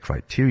meet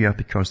criteria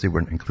because they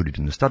weren't included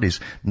in the studies.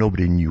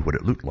 Nobody knew what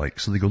it looked like,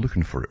 so they go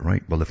looking for it,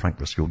 right? Well, the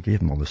Frankfurt School gave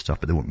them all this stuff,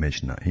 but they won't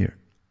mention that here.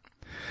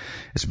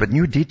 It's about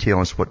new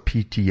details what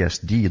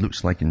PTSD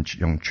looks like in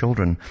young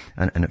children,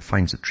 and it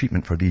finds that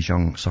treatment for these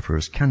young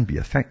sufferers can be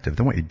effective.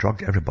 They want to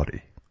drug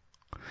everybody.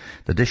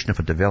 The addition of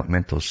a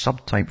developmental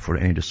subtype for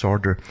any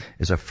disorder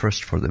is a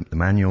first for the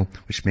manual,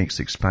 which makes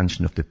the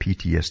expansion of the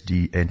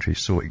PTSD entry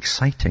so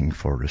exciting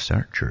for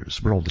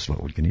researchers. We're all just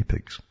little guinea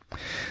pigs.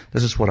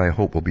 This is what I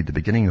hope will be the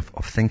beginning of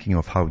thinking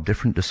of how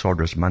different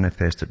disorders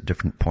manifest at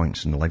different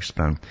points in the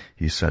lifespan,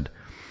 he said.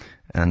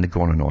 And they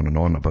go on and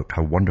on about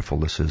how wonderful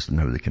this is.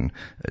 Now they can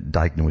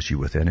diagnose you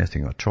with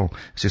anything at all.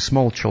 It says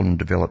small children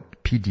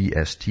develop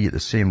PTSD at the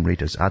same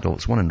rate as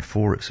adults, 1 in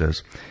 4 it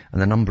says,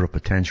 and the number of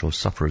potential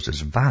sufferers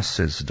is vast,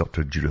 says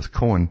Dr. Judith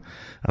Cohen,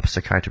 a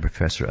psychiatry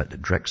professor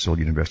at Drexel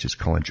University's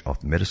College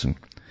of Medicine.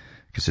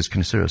 Because it's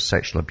considered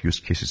sexual abuse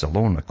cases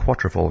alone.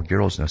 1/4 of all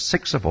girls and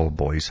 1/6 of all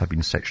boys have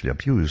been sexually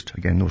abused.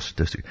 Again, no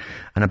statistic.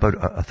 And about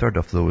a third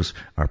of those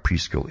are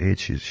preschool age,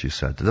 she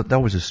said.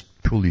 That was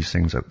just pull these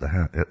things out the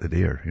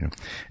air, you know.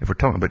 If we're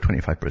talking about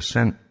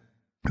 25%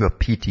 who have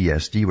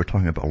PTSD, we're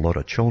talking about a lot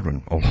of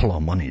children. A lot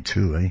of money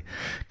too, eh?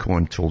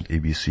 Cohen told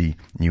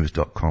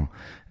ABCnews.com.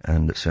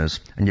 And it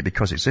says, and yet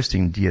because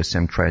existing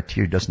DSM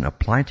criteria doesn't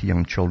apply to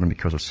young children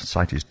because of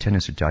society's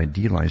tendency to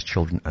idealize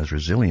children as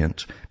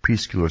resilient,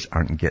 preschoolers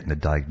aren't getting the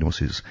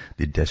diagnosis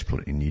they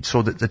desperately need.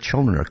 So that the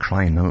children are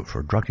crying out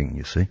for drugging,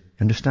 you see.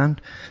 Understand?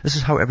 This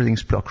is how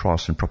everything's put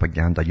across in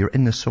propaganda. You're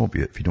in the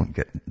Soviet if you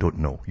don't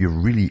know. You're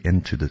really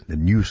into the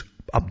new,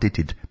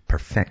 updated,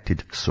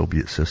 perfected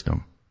Soviet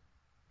system.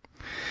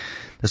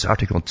 This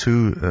article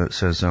too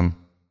says,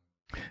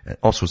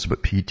 also it's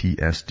about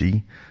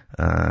PTSD,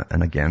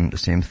 and again, the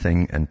same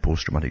thing in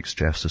post-traumatic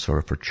stress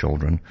disorder for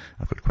children.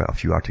 I've got quite a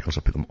few articles.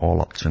 I'll put them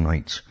all up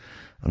tonight.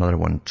 Another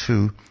one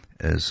too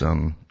is,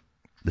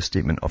 the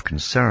statement of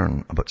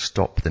concern about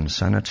Stop the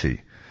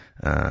Insanity,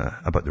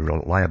 about the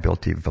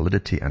reliability,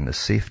 validity, and the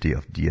safety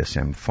of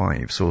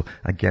DSM-5. So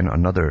again,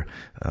 another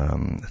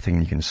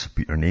thing you can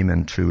put your name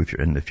into if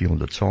you're in the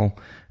field at all,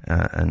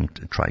 and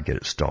try to get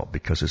it stopped,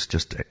 because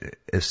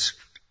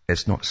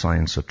it's not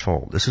science at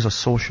all. This is a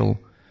social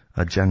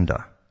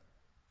agenda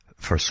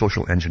for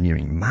social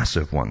engineering,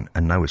 massive one,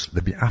 and now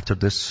they've been after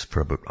this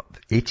for about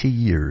 80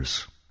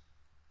 years,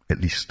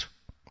 at least,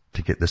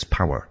 to get this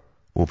power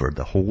over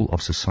the whole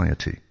of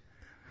society.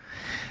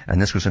 And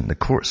this goes into the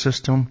court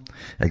system,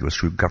 it goes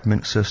through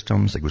government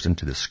systems, it goes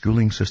into the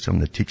schooling system,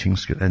 the teaching,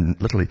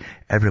 and literally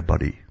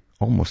everybody,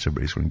 almost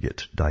everybody's going to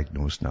get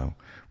diagnosed now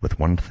with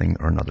one thing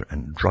or another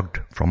and drugged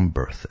from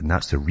birth. And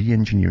that's the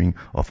re-engineering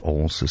of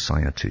all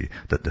society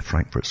that the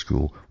Frankfurt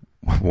School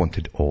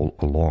wanted all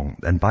along.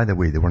 And by the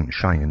way, they weren't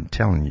shy in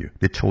telling you.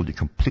 They told you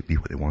completely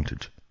what they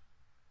wanted.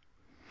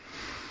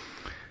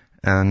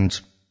 And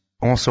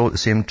also at the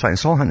same time,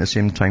 it's all happening at the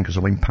same time because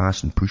they're being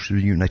passed and pushed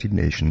through the United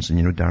Nations, and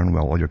you know darn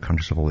well all your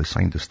countries have always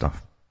signed this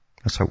stuff.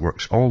 That's how it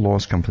works. All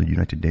laws come from the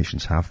United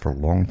Nations, have for a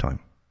long time.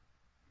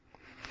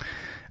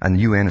 And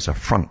the UN is a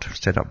front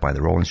set up by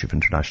the Royal Institute of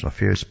International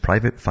Affairs,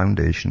 private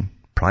foundation,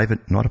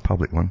 private, not a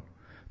public one,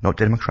 not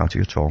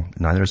democratic at all,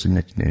 neither is the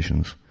United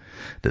Nations,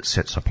 that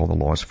sets up all the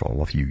laws for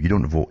all of you. You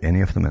don't vote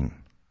any of them in.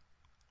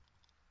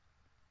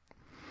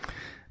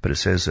 But it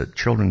says that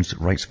children's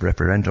rights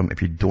referendum,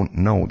 if you don't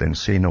know, then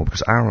say no.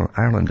 Because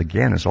Ireland,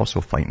 again, is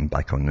also fighting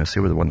back on this.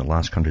 They were the one of the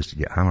last countries to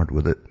get hammered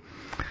with it.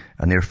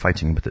 And they're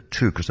fighting with it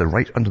too, because they're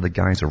right under the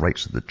guise of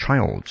rights of the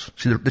child.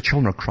 See, the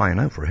children are crying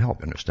out for help,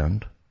 you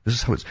understand? This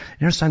is how you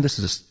understand, this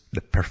is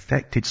the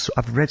perfected,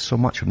 I've read so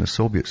much from the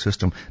Soviet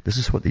system, this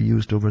is what they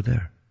used over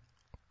there.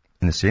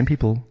 And the same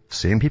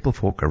people,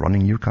 folk, are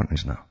running your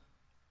countries now.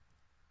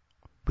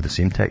 With the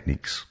same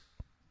techniques.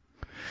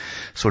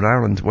 So in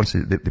Ireland, once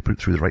they put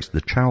through the rights of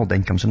the child,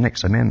 then comes the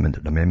next amendment,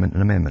 an amendment,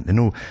 an amendment. They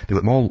know they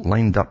got them all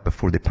lined up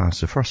before they pass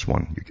the first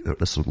one.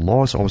 This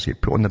laws always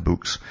get put on the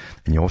books,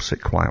 and you all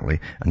sit quietly,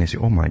 and they say,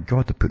 oh my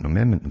God, they put an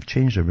amendment, they've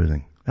changed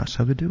everything. That's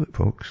how they do it,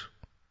 folks.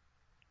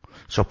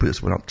 So I'll put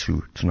this one up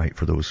tonight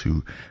for those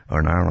who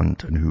are in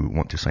Ireland and who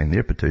want to sign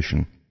their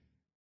petition.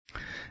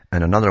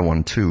 And another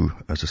one too,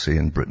 as I say,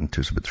 in Britain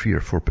too. So about 3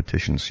 or 4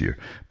 petitions here.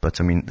 But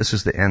I mean, this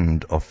is the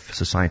end of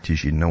society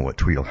as you know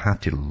it, where you'll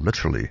have to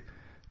literally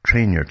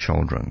train your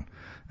children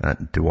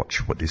to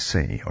watch what they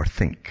say or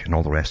think and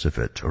all the rest of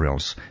it, or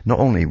else not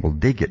only will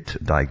they get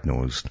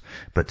diagnosed,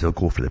 but they'll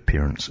go for the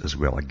parents as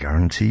well. I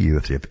guarantee you,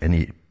 if they have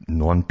any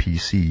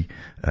non-PC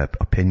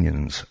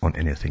opinions on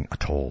anything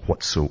at all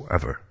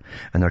whatsoever.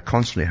 And they're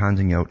constantly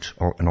handing out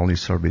in all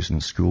these surveys in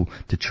school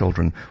to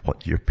children, what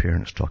do your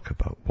parents talk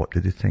about? What do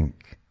they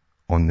think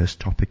on this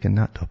topic and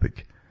that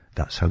topic?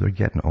 That's how they're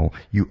getting it all.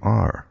 You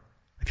are,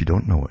 if you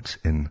don't know it,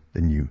 in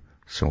the new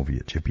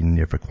Soviet. You've been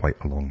there for quite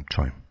a long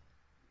time.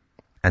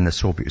 And the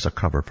Soviet is a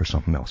cover for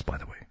something else, by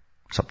the way.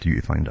 It's up to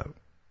you to find out.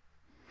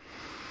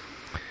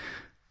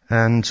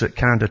 And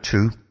Canada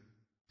too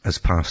has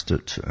passed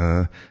it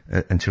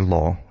into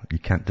law. You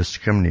can't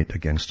discriminate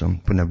against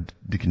them. But now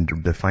you can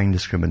define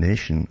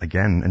discrimination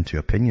again into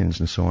opinions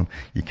and so on.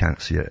 You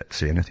can't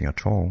say anything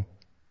at all.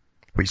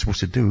 What are you supposed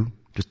to do?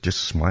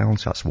 Just smile and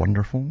say that's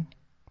wonderful?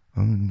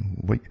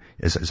 Wait,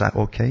 is that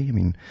okay? I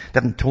mean,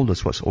 they haven't told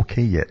us what's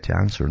okay yet to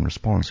answer in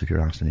response if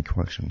you're asked any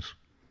questions.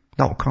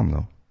 That'll come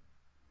though.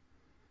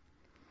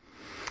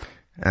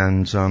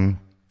 And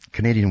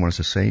Canadian wants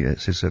to say,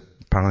 it says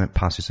that Parliament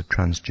passes a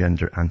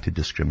transgender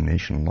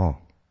anti-discrimination law.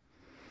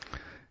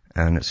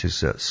 And it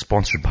says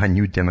sponsored by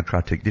New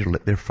Democratic,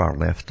 they're far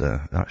left,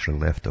 actually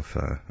left of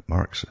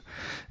Marx.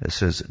 It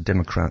says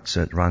Democrats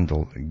at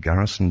Randall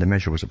Garrison. The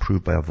measure was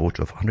approved by a vote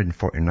of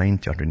 149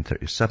 to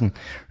 137,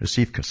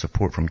 received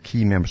support from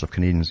key members of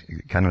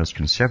Canada's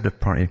Conservative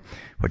Party,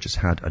 which has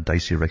had a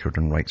dicey record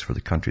on rights for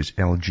the country's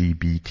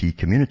LGBT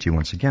community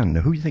once again. Now,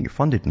 who do you think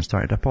funded and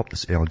started up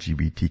this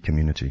LGBT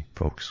community,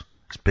 folks?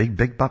 It's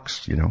big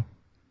bucks, you know.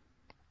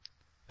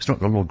 It's not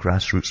the little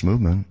grassroots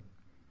movement.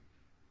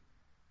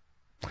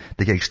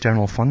 They get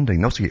external funding.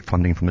 They also get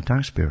funding from the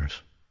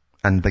taxpayers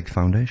and big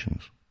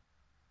foundations.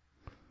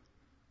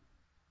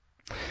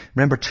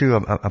 Remember too,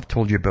 I've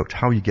told you about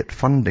how you get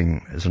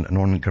funding as a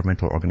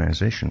non-governmental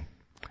organization.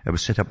 It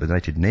was set up by the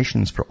United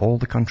Nations for all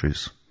the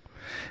countries.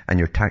 And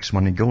your tax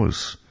money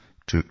goes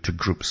to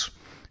groups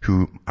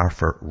who are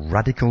for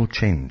radical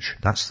change.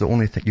 That's the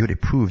only thing you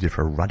would prove. They're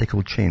for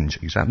radical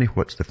change. Exactly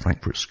what the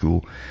Frankfurt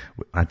School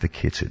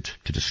advocated,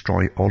 to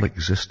destroy all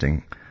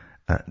existing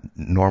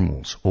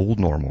normals, old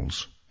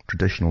normals,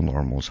 traditional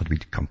normals had to be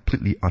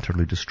completely,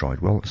 utterly destroyed.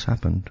 Well, it's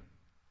happened.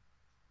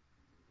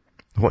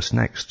 What's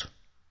next?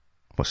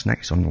 What's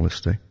next on the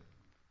list, eh?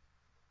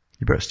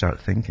 You better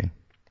start thinking,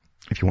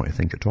 if you want to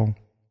think at all.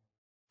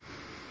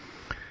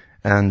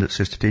 And it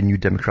says, today New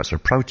Democrats are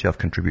proud to have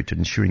contributed to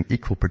ensuring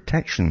equal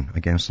protection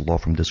against the law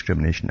from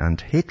discrimination and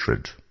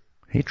hatred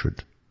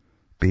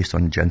based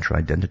on gender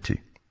identity.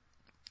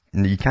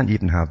 And you can't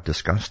even have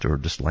disgust or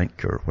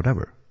dislike or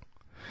whatever.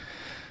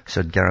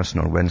 said Garrison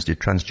on Wednesday,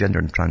 transgender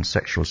and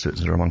transsexual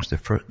citizens are amongst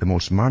the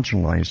most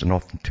marginalized and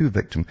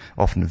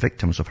often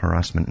victims of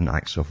harassment and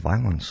acts of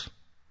violence.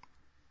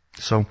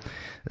 So,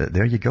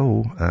 there you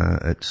go.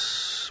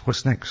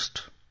 What's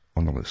next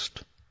on the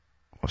list?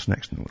 What's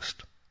next on the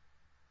list?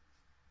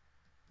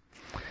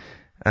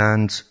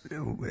 And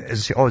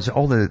as I say,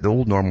 all the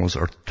old normals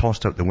are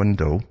tossed out the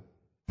window,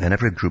 and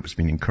every group is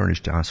being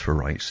encouraged to ask for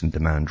rights and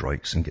demand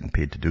rights and getting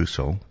paid to do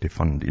so. They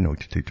fund,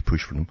 to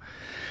push for them.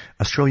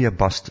 Australia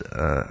bust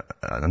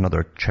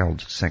another child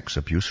sex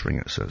abuse ring,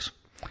 it says.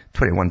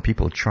 21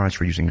 people charged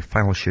for using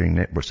file-sharing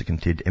networks that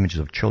contained images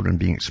of children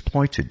being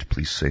exploited,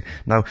 police say.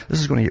 Now, this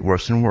is going to get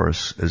worse and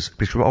worse,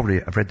 because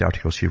I've read the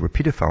articles here where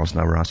pedophiles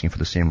now are asking for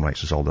the same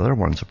rights as all the other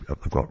ones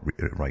have got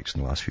rights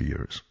in the last few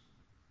years.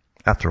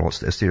 After all,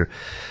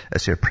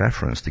 it's their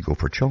preference to go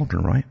for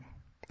children, right?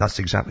 That's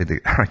exactly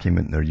the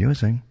argument they're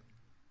using.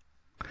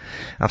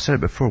 I've said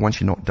it before, once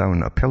you knock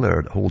down a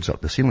pillar that holds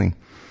up the ceiling,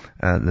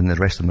 then the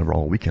rest of them are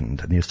all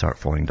weakened, and they start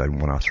falling down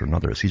one after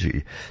another. It's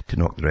easy to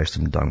knock the rest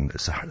of them down.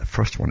 It's the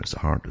first one is the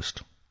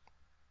hardest.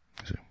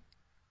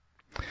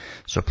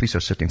 So police are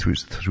sifting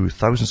through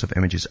thousands of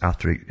images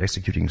after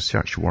executing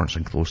search warrants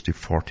on close to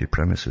 40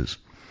 premises.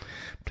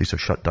 Police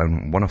have shut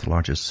down one of the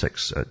largest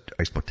sex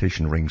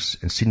exploitation rings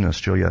seen in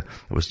Australia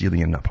that was dealing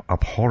in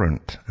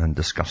abhorrent and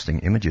disgusting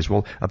images.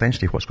 Well,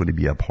 eventually what's going to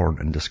be abhorrent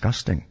and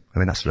disgusting? I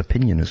mean, that's an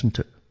opinion, isn't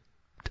it?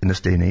 In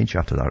this day and age,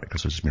 after the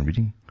articles I've just been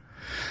reading.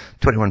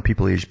 21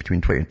 people aged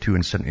between 22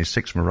 and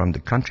 76 from around the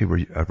country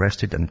were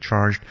arrested and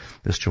charged,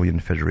 the Australian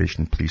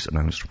Federation Police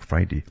announced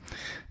Friday.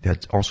 They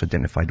had also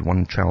identified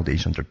one child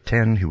aged under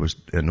 10 who was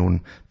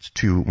known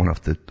to one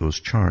of those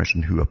charged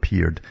and who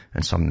appeared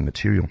in some of the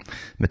material.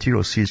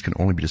 Material seized can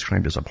only be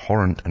described as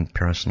abhorrent and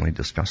personally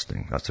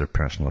disgusting. That's their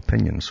personal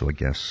opinion, so I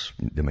guess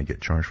they might get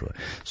charged for it,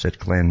 said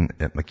Glenn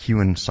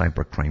McEwen,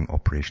 Cybercrime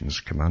Operations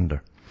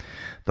Commander.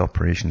 The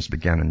operations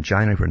began in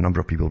January, where a number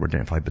of people were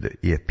identified by the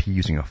AFP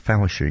using a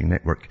file-sharing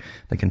network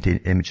that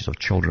contained images of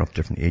children of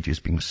different ages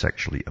being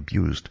sexually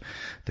abused.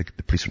 The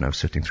police are now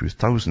sifting through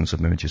thousands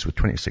of images with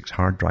 26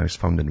 hard drives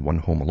found in one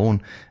home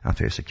alone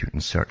after executing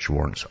search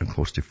warrants on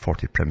close to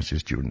 40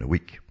 premises during the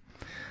week.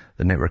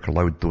 The network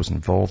allowed those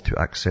involved to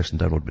access and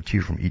download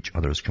material from each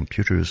other's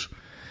computers.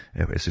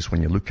 This is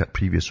when you look at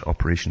previous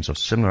operations of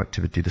similar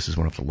activity. This is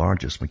one of the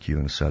largest,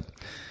 McEwen said.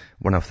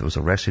 One of those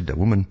arrested, a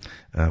woman,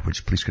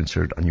 which police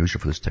considered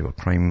unusual for this type of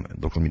crime,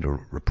 local media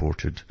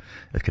reported.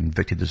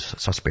 Convicted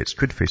suspects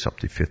could face up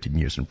to 15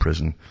 years in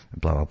prison,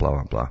 blah, blah,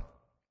 blah, blah.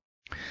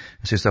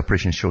 It says the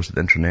operation shows that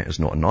the internet is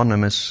not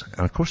anonymous,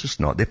 and of course it's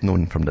not. They've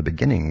known from the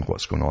beginning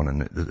what's going on,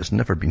 and there's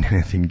never been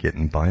anything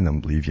getting by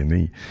them, believe you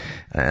me.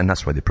 And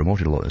that's why they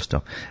promoted a lot of this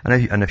stuff.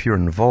 And if you're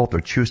involved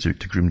or choose to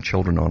groom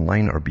children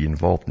online or be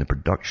involved in the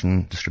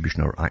production,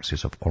 distribution or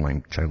access of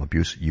online child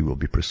abuse, you will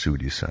be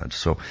pursued, he said.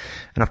 So,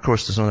 and of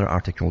course there's another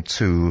article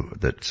too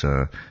that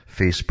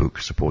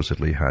Facebook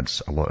supposedly had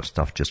a lot of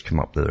stuff just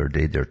come up the other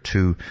day there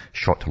too,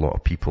 shocked a lot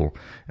of people,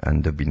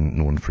 and they've been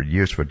known for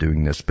years for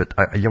doing this. But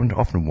I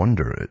often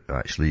wonder,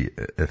 actually,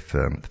 if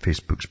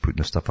Facebook's putting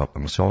this stuff up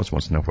themselves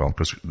once in a while,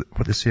 because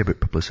what they say about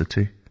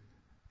publicity,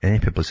 any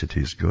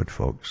publicity is good,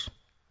 folks.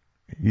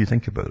 You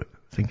think about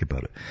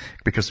it.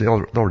 Because they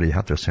already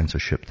have their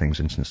censorship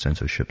things, instant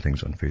censorship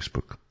things on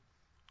Facebook.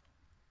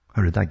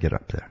 How did that get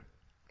up there?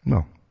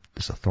 Well,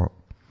 just a thought.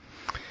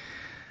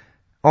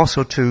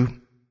 Also too,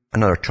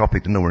 another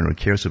topic that no one really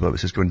cares about. It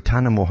says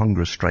Guantanamo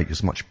hunger strike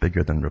is much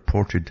bigger than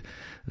reported,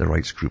 the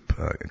rights group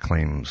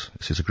claims.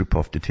 It says a group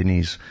of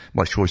detainees,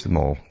 well, it shows them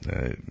all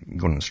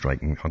going on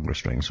strike and hunger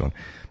strike and so on.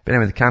 But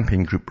anyway, the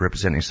campaign group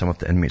representing some of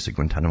the inmates at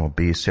Guantanamo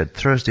Bay said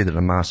Thursday that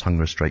a mass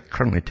hunger strike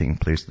currently taking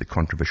place at the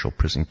controversial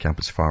prison camp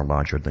is far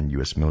larger than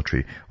U.S.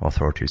 military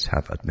authorities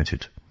have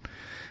admitted.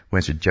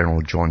 Wednesday,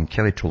 General John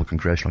Kelly told the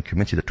Congressional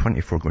Committee that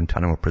 24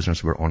 Guantanamo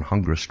prisoners were on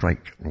hunger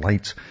strike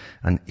light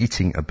and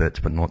eating a bit,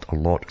 but not a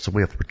lot. It's a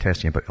way of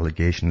protesting about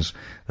allegations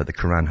that the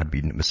Quran had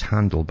been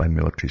mishandled by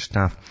military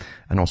staff,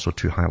 and also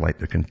to highlight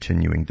their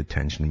continuing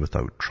detention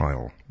without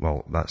trial.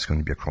 Well, that's going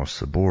to be across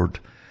the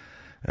board,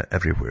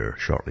 everywhere,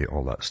 shortly,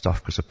 all that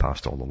stuff, because they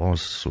passed all the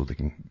laws, so they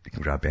can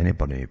grab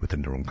anybody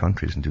within their own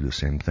countries and do the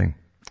same thing.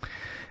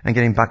 And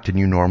getting back to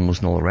new normals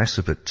and all the rest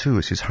of it too,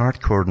 it says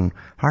hardcore,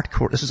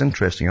 this is an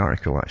interesting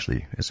article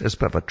actually. It's a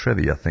bit of a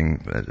trivia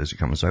thing as it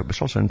comes out, but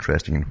it's also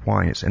interesting in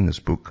why it's in this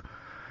book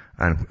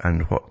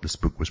and what this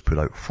book was put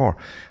out for.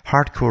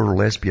 Hardcore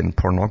lesbian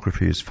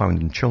pornography is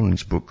found in a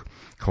children's book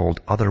called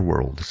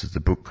Otherworld. This is the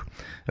book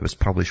that was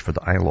published for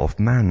the Isle of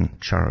Man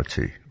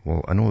charity.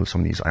 Well, I know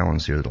some of these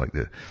islands here, like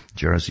the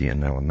Jersey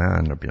and Isle of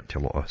Man, have been up to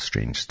a lot of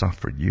strange stuff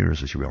for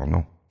years, as you well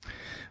know.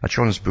 A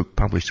children's book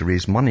published to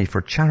raise money for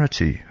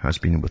charity has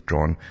been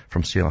withdrawn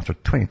from sale after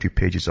 22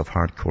 pages of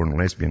hardcore and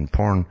lesbian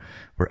porn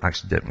were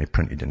accidentally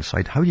printed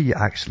inside. How do you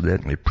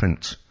accidentally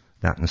print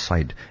that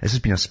inside? Has this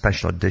been a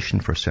special edition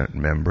for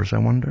certain members, I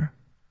wonder?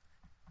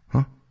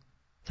 Huh?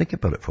 Think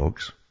about it,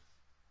 folks.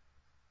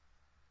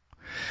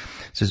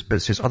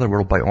 It says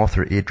Otherworld by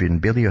author Adrian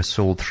Bailey has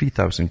sold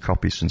 3,000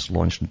 copies since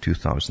launch in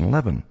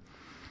 2011.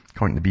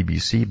 According to the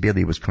BBC,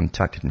 Bailey was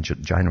contacted in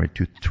January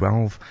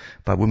 2012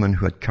 by a woman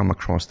who had come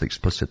across the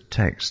explicit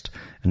text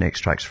and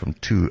extracts from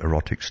 2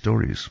 erotic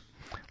stories.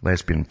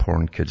 Lesbian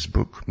Porn Kids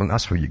book. Well,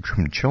 that's how you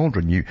groom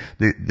children. You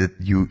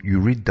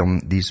read them,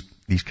 these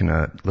kind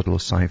of little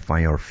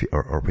sci-fi or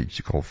what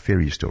you call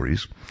fairy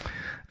stories,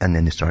 and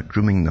then they start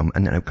grooming them,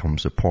 and then out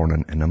comes the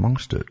porn in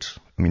amongst it.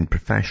 I mean,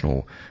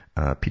 professional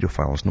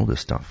pedophiles know this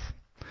stuff.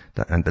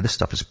 But this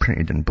stuff is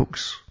printed in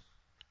books.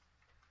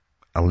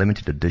 A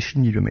limited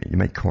edition, you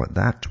might call it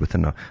that,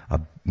 within a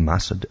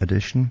mass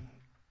edition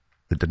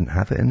that didn't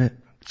have it in it.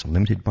 It's a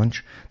limited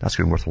bunch. That's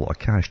going to be worth a lot of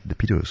cash to the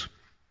pedos.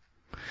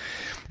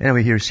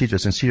 Anyway, here he sees a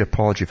sincere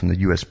apology from the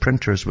US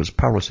printers, was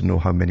powerless to know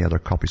how many other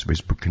copies of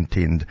his book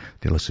contained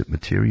the illicit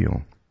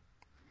material.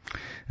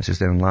 It says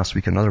then last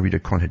week another reader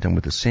contacted him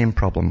with the same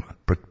problem,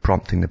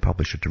 prompting the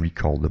publisher to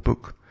recall the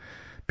book.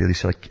 Bailey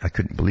said, I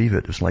couldn't believe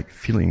it. It was like the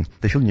feeling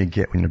you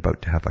get when you're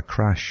about to have a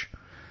crash.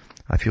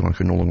 I feel I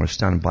can no longer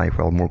stand by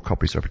while more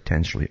copies are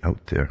potentially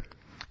out there,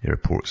 he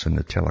reports in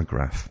the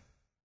Telegraph.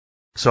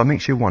 So it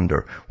makes you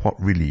wonder what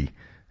really,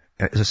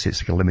 as I say,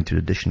 it's like a limited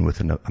edition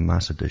within a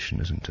mass edition,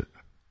 isn't it?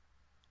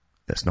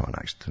 That's not an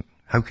accident.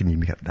 How can you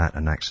make that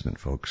an accident,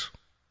 folks?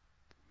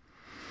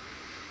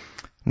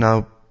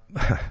 Now,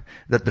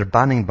 that they're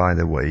banning, by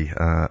the way,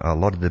 a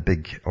lot of the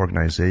big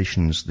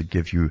organizations that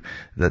give you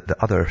the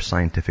other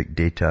scientific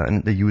data,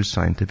 and they use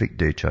scientific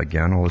data,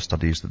 again, all the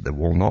studies that they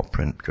will not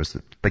print because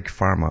the big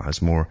pharma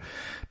has more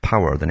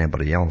power than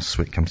anybody else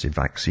when it comes to the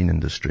vaccine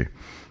industry.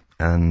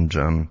 And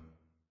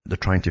they're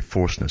trying to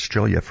force in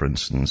Australia, for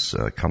instance,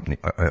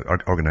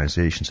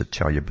 organizations that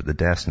tell you about the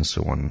deaths and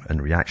so on and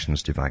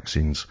reactions to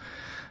vaccines,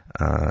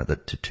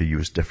 that to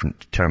use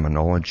different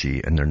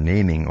terminology in their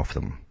naming of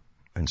them.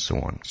 And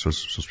so on, so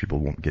people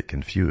won't get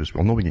confused.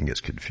 Well, nobody gets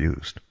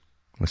confused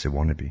unless they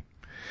want to be.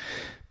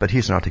 But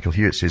here's an article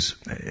here. It says,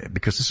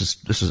 because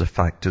this is a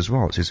fact as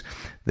well. It says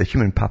the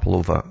human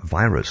papilloma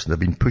virus. They've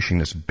been pushing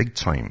this big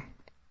time,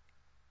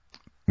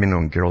 men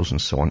and girls and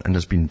so on, and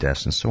there's been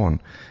deaths and so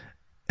on.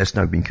 It's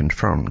now been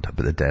confirmed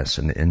about the deaths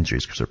and the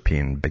injuries because they're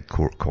paying big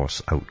court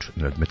costs out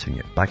and they're admitting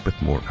it. Back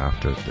with more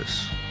after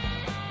this.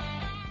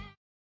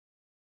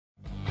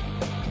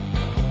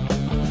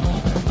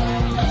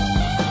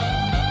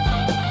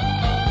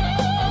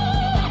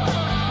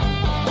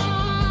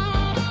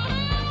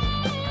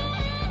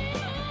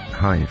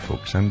 Hi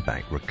folks, I'm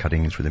back. We're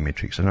cutting through the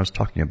matrix, and I was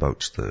talking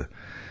about the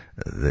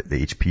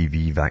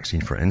HPV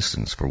vaccine, for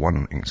instance, for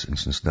one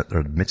instance, that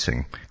they're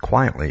admitting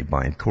quietly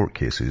by court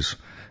cases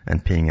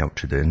and paying out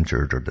to the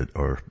injured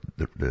or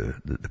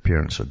the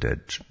parents of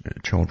dead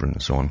children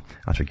and so on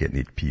after getting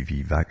the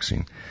HPV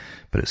vaccine.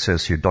 But it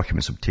says here,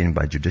 documents obtained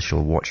by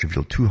Judicial Watch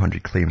reveal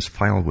 200 claims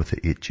filed with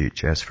the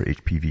HHS for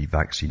HPV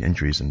vaccine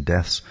injuries and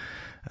deaths.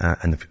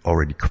 And they've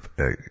already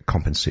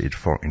compensated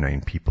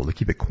 49 people. They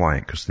keep it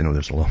quiet because they know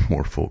there's a lot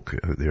more folk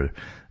out there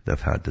that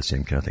have had the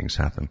same kind of things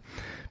happen.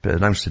 But it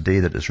announced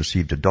today that it's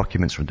received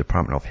documents from the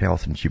Department of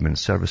Health and Human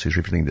Services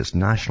revealing this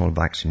National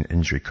Vaccine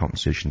Injury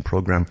Compensation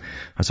Program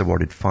has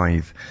awarded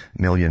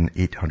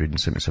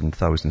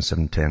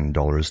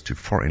 $5,877,710 to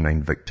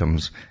 49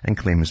 victims and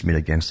claims made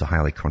against the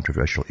highly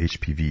controversial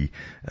HPV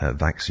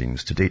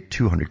vaccines. To date,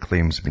 200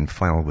 claims have been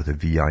filed with the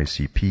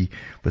VICP,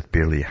 with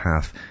barely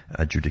half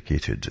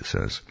adjudicated, it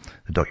says.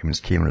 The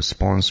documents came in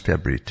response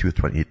February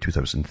 28,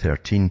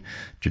 2013,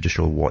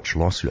 Judicial Watch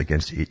lawsuit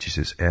against the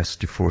HHS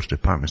to force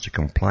departments to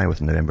comply with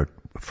November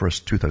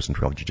 1st,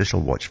 2012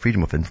 Judicial Watch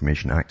Freedom of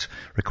Information Act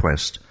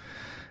request.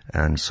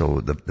 And so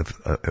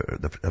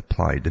they've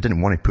applied. They didn't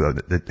want to put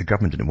out, the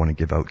government didn't want to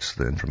give out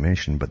the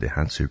information, but they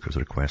had to because the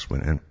request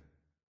went in.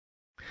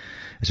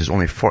 It says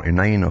only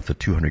 49 of the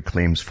 200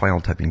 claims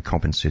filed have been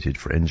compensated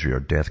for injury or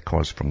death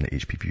caused from the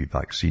HPV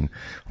vaccine.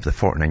 Of the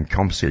 49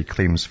 compensated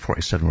claims,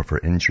 47 were for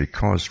injury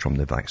caused from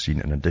the vaccine,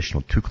 and an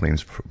additional 2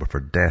 claims were for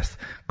death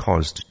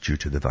caused due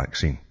to the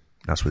vaccine.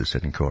 That's what they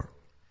said in court.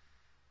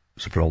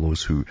 So for all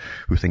those who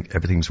think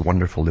everything's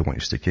wonderful, they want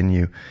to stick in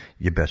you,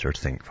 you better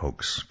think,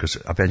 folks, because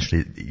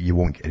eventually you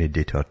won't get any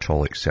data at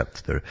all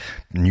except their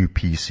new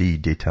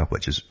PC data,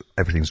 which is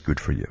everything's good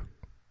for you.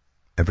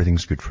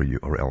 Everything's good for you,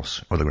 or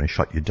else. Or they're going to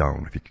shut you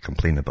down if you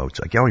complain about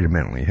it. Again, you're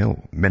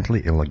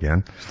mentally ill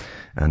again,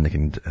 and they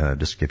can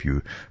just give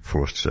you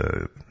forced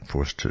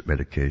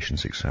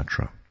medications,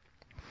 etc.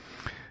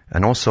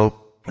 And also,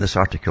 this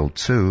article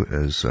too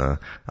is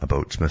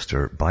about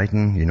Mr.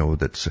 Biden. You know,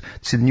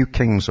 see, the new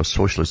kings of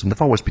socialism,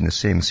 they've always been the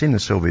same. See, in the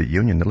Soviet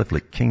Union, they lived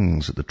like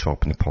kings at the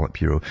top in the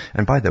Politburo.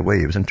 And by the way,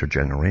 it was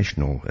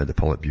intergenerational, the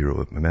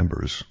Politburo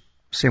members.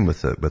 Same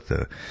with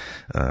the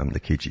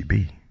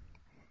KGB.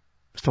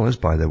 Still is,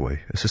 by the way.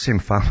 It's the same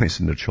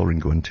families and their children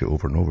go into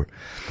over and over.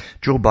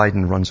 Joe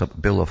Biden runs up a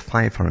bill of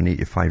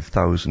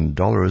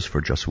 $585,000 for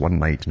just one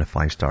night in a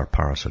 5-star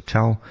Paris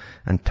hotel,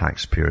 and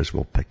taxpayers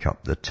will pick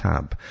up the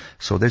tab.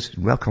 So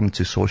welcome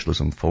to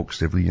socialism, folks.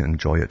 They really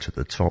enjoy it at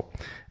the top,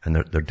 and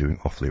they're doing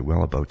awfully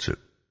well about it.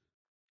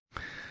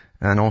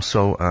 And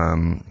also,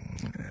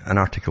 an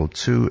article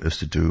 2 is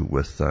to do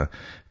with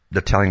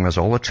They're telling us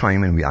all the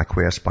time, and we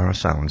acquiesce by our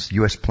silence.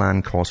 U.S.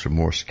 plan calls for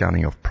more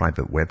scanning of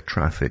private web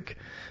traffic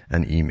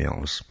and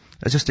emails.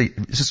 This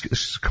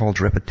is called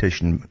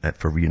repetition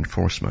for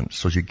reinforcement,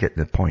 so you get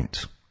the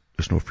point.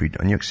 There's no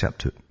freedom, and you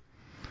accept it.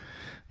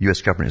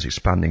 U.S. government is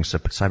expanding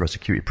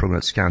cybersecurity program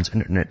that scans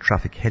internet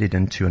traffic headed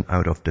into and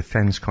out of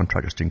defense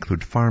contractors to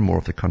include far more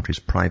of the country's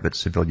private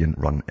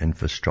civilian-run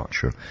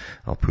infrastructure.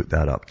 I'll put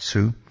that up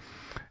too.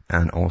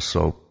 And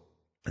also,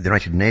 the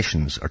United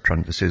Nations are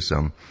trying,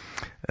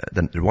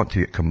 they want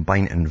to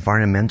combine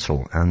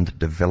environmental and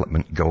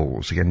development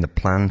goals. Again, the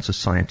planned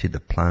society, the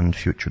planned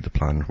future, the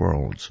planned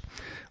worlds.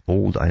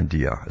 Old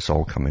idea. It's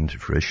all coming to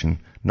fruition.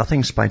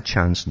 Nothing's by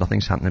chance.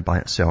 Nothing's happening by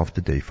itself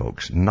today,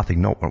 folks.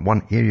 Nothing, not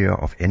one area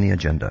of any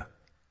agenda.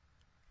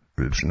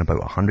 It was written about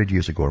 100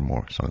 years ago or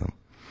more, some of them.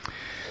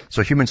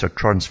 So humans are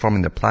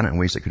transforming the planet in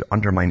ways that could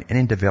undermine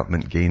any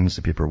development gains,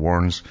 the paper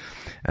warns,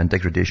 and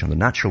degradation of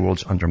the natural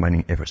worlds,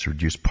 undermining efforts to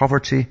reduce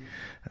poverty,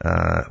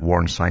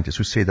 warn scientists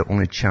who say the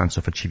only chance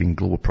of achieving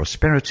global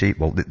prosperity,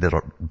 well, there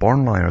are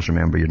born liars,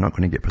 remember, you're not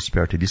going to get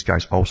prosperity. These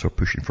guys also are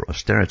pushing for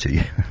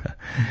austerity.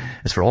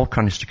 It's for all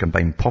countries to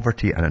combine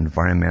poverty and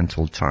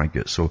environmental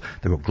targets. So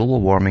they've got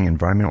global warming,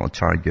 environmental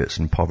targets,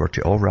 and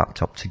poverty all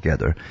wrapped up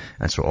together.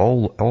 And so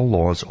all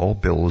laws, all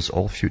bills,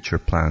 all future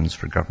plans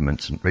for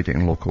governments and right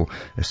and local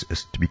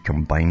is to be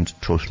combined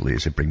totally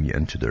as they bring you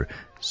into their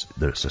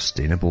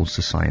Sustainable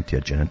Society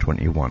Agenda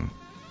 21.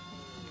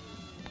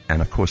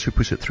 And of course, who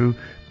puts it through?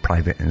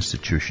 Private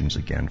institutions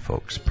again,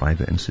 folks.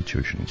 Private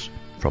institutions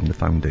from the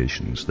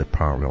foundations, the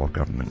parallel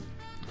government,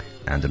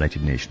 and the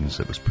United Nations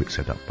that was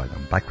set up by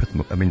them.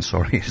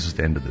 This is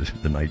the end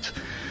of the night.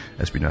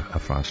 It's been a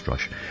fast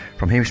rush.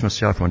 From Hamish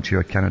myself,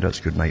 Ontario, Canada,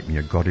 it's good night. May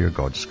your God or your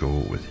gods go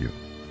with you.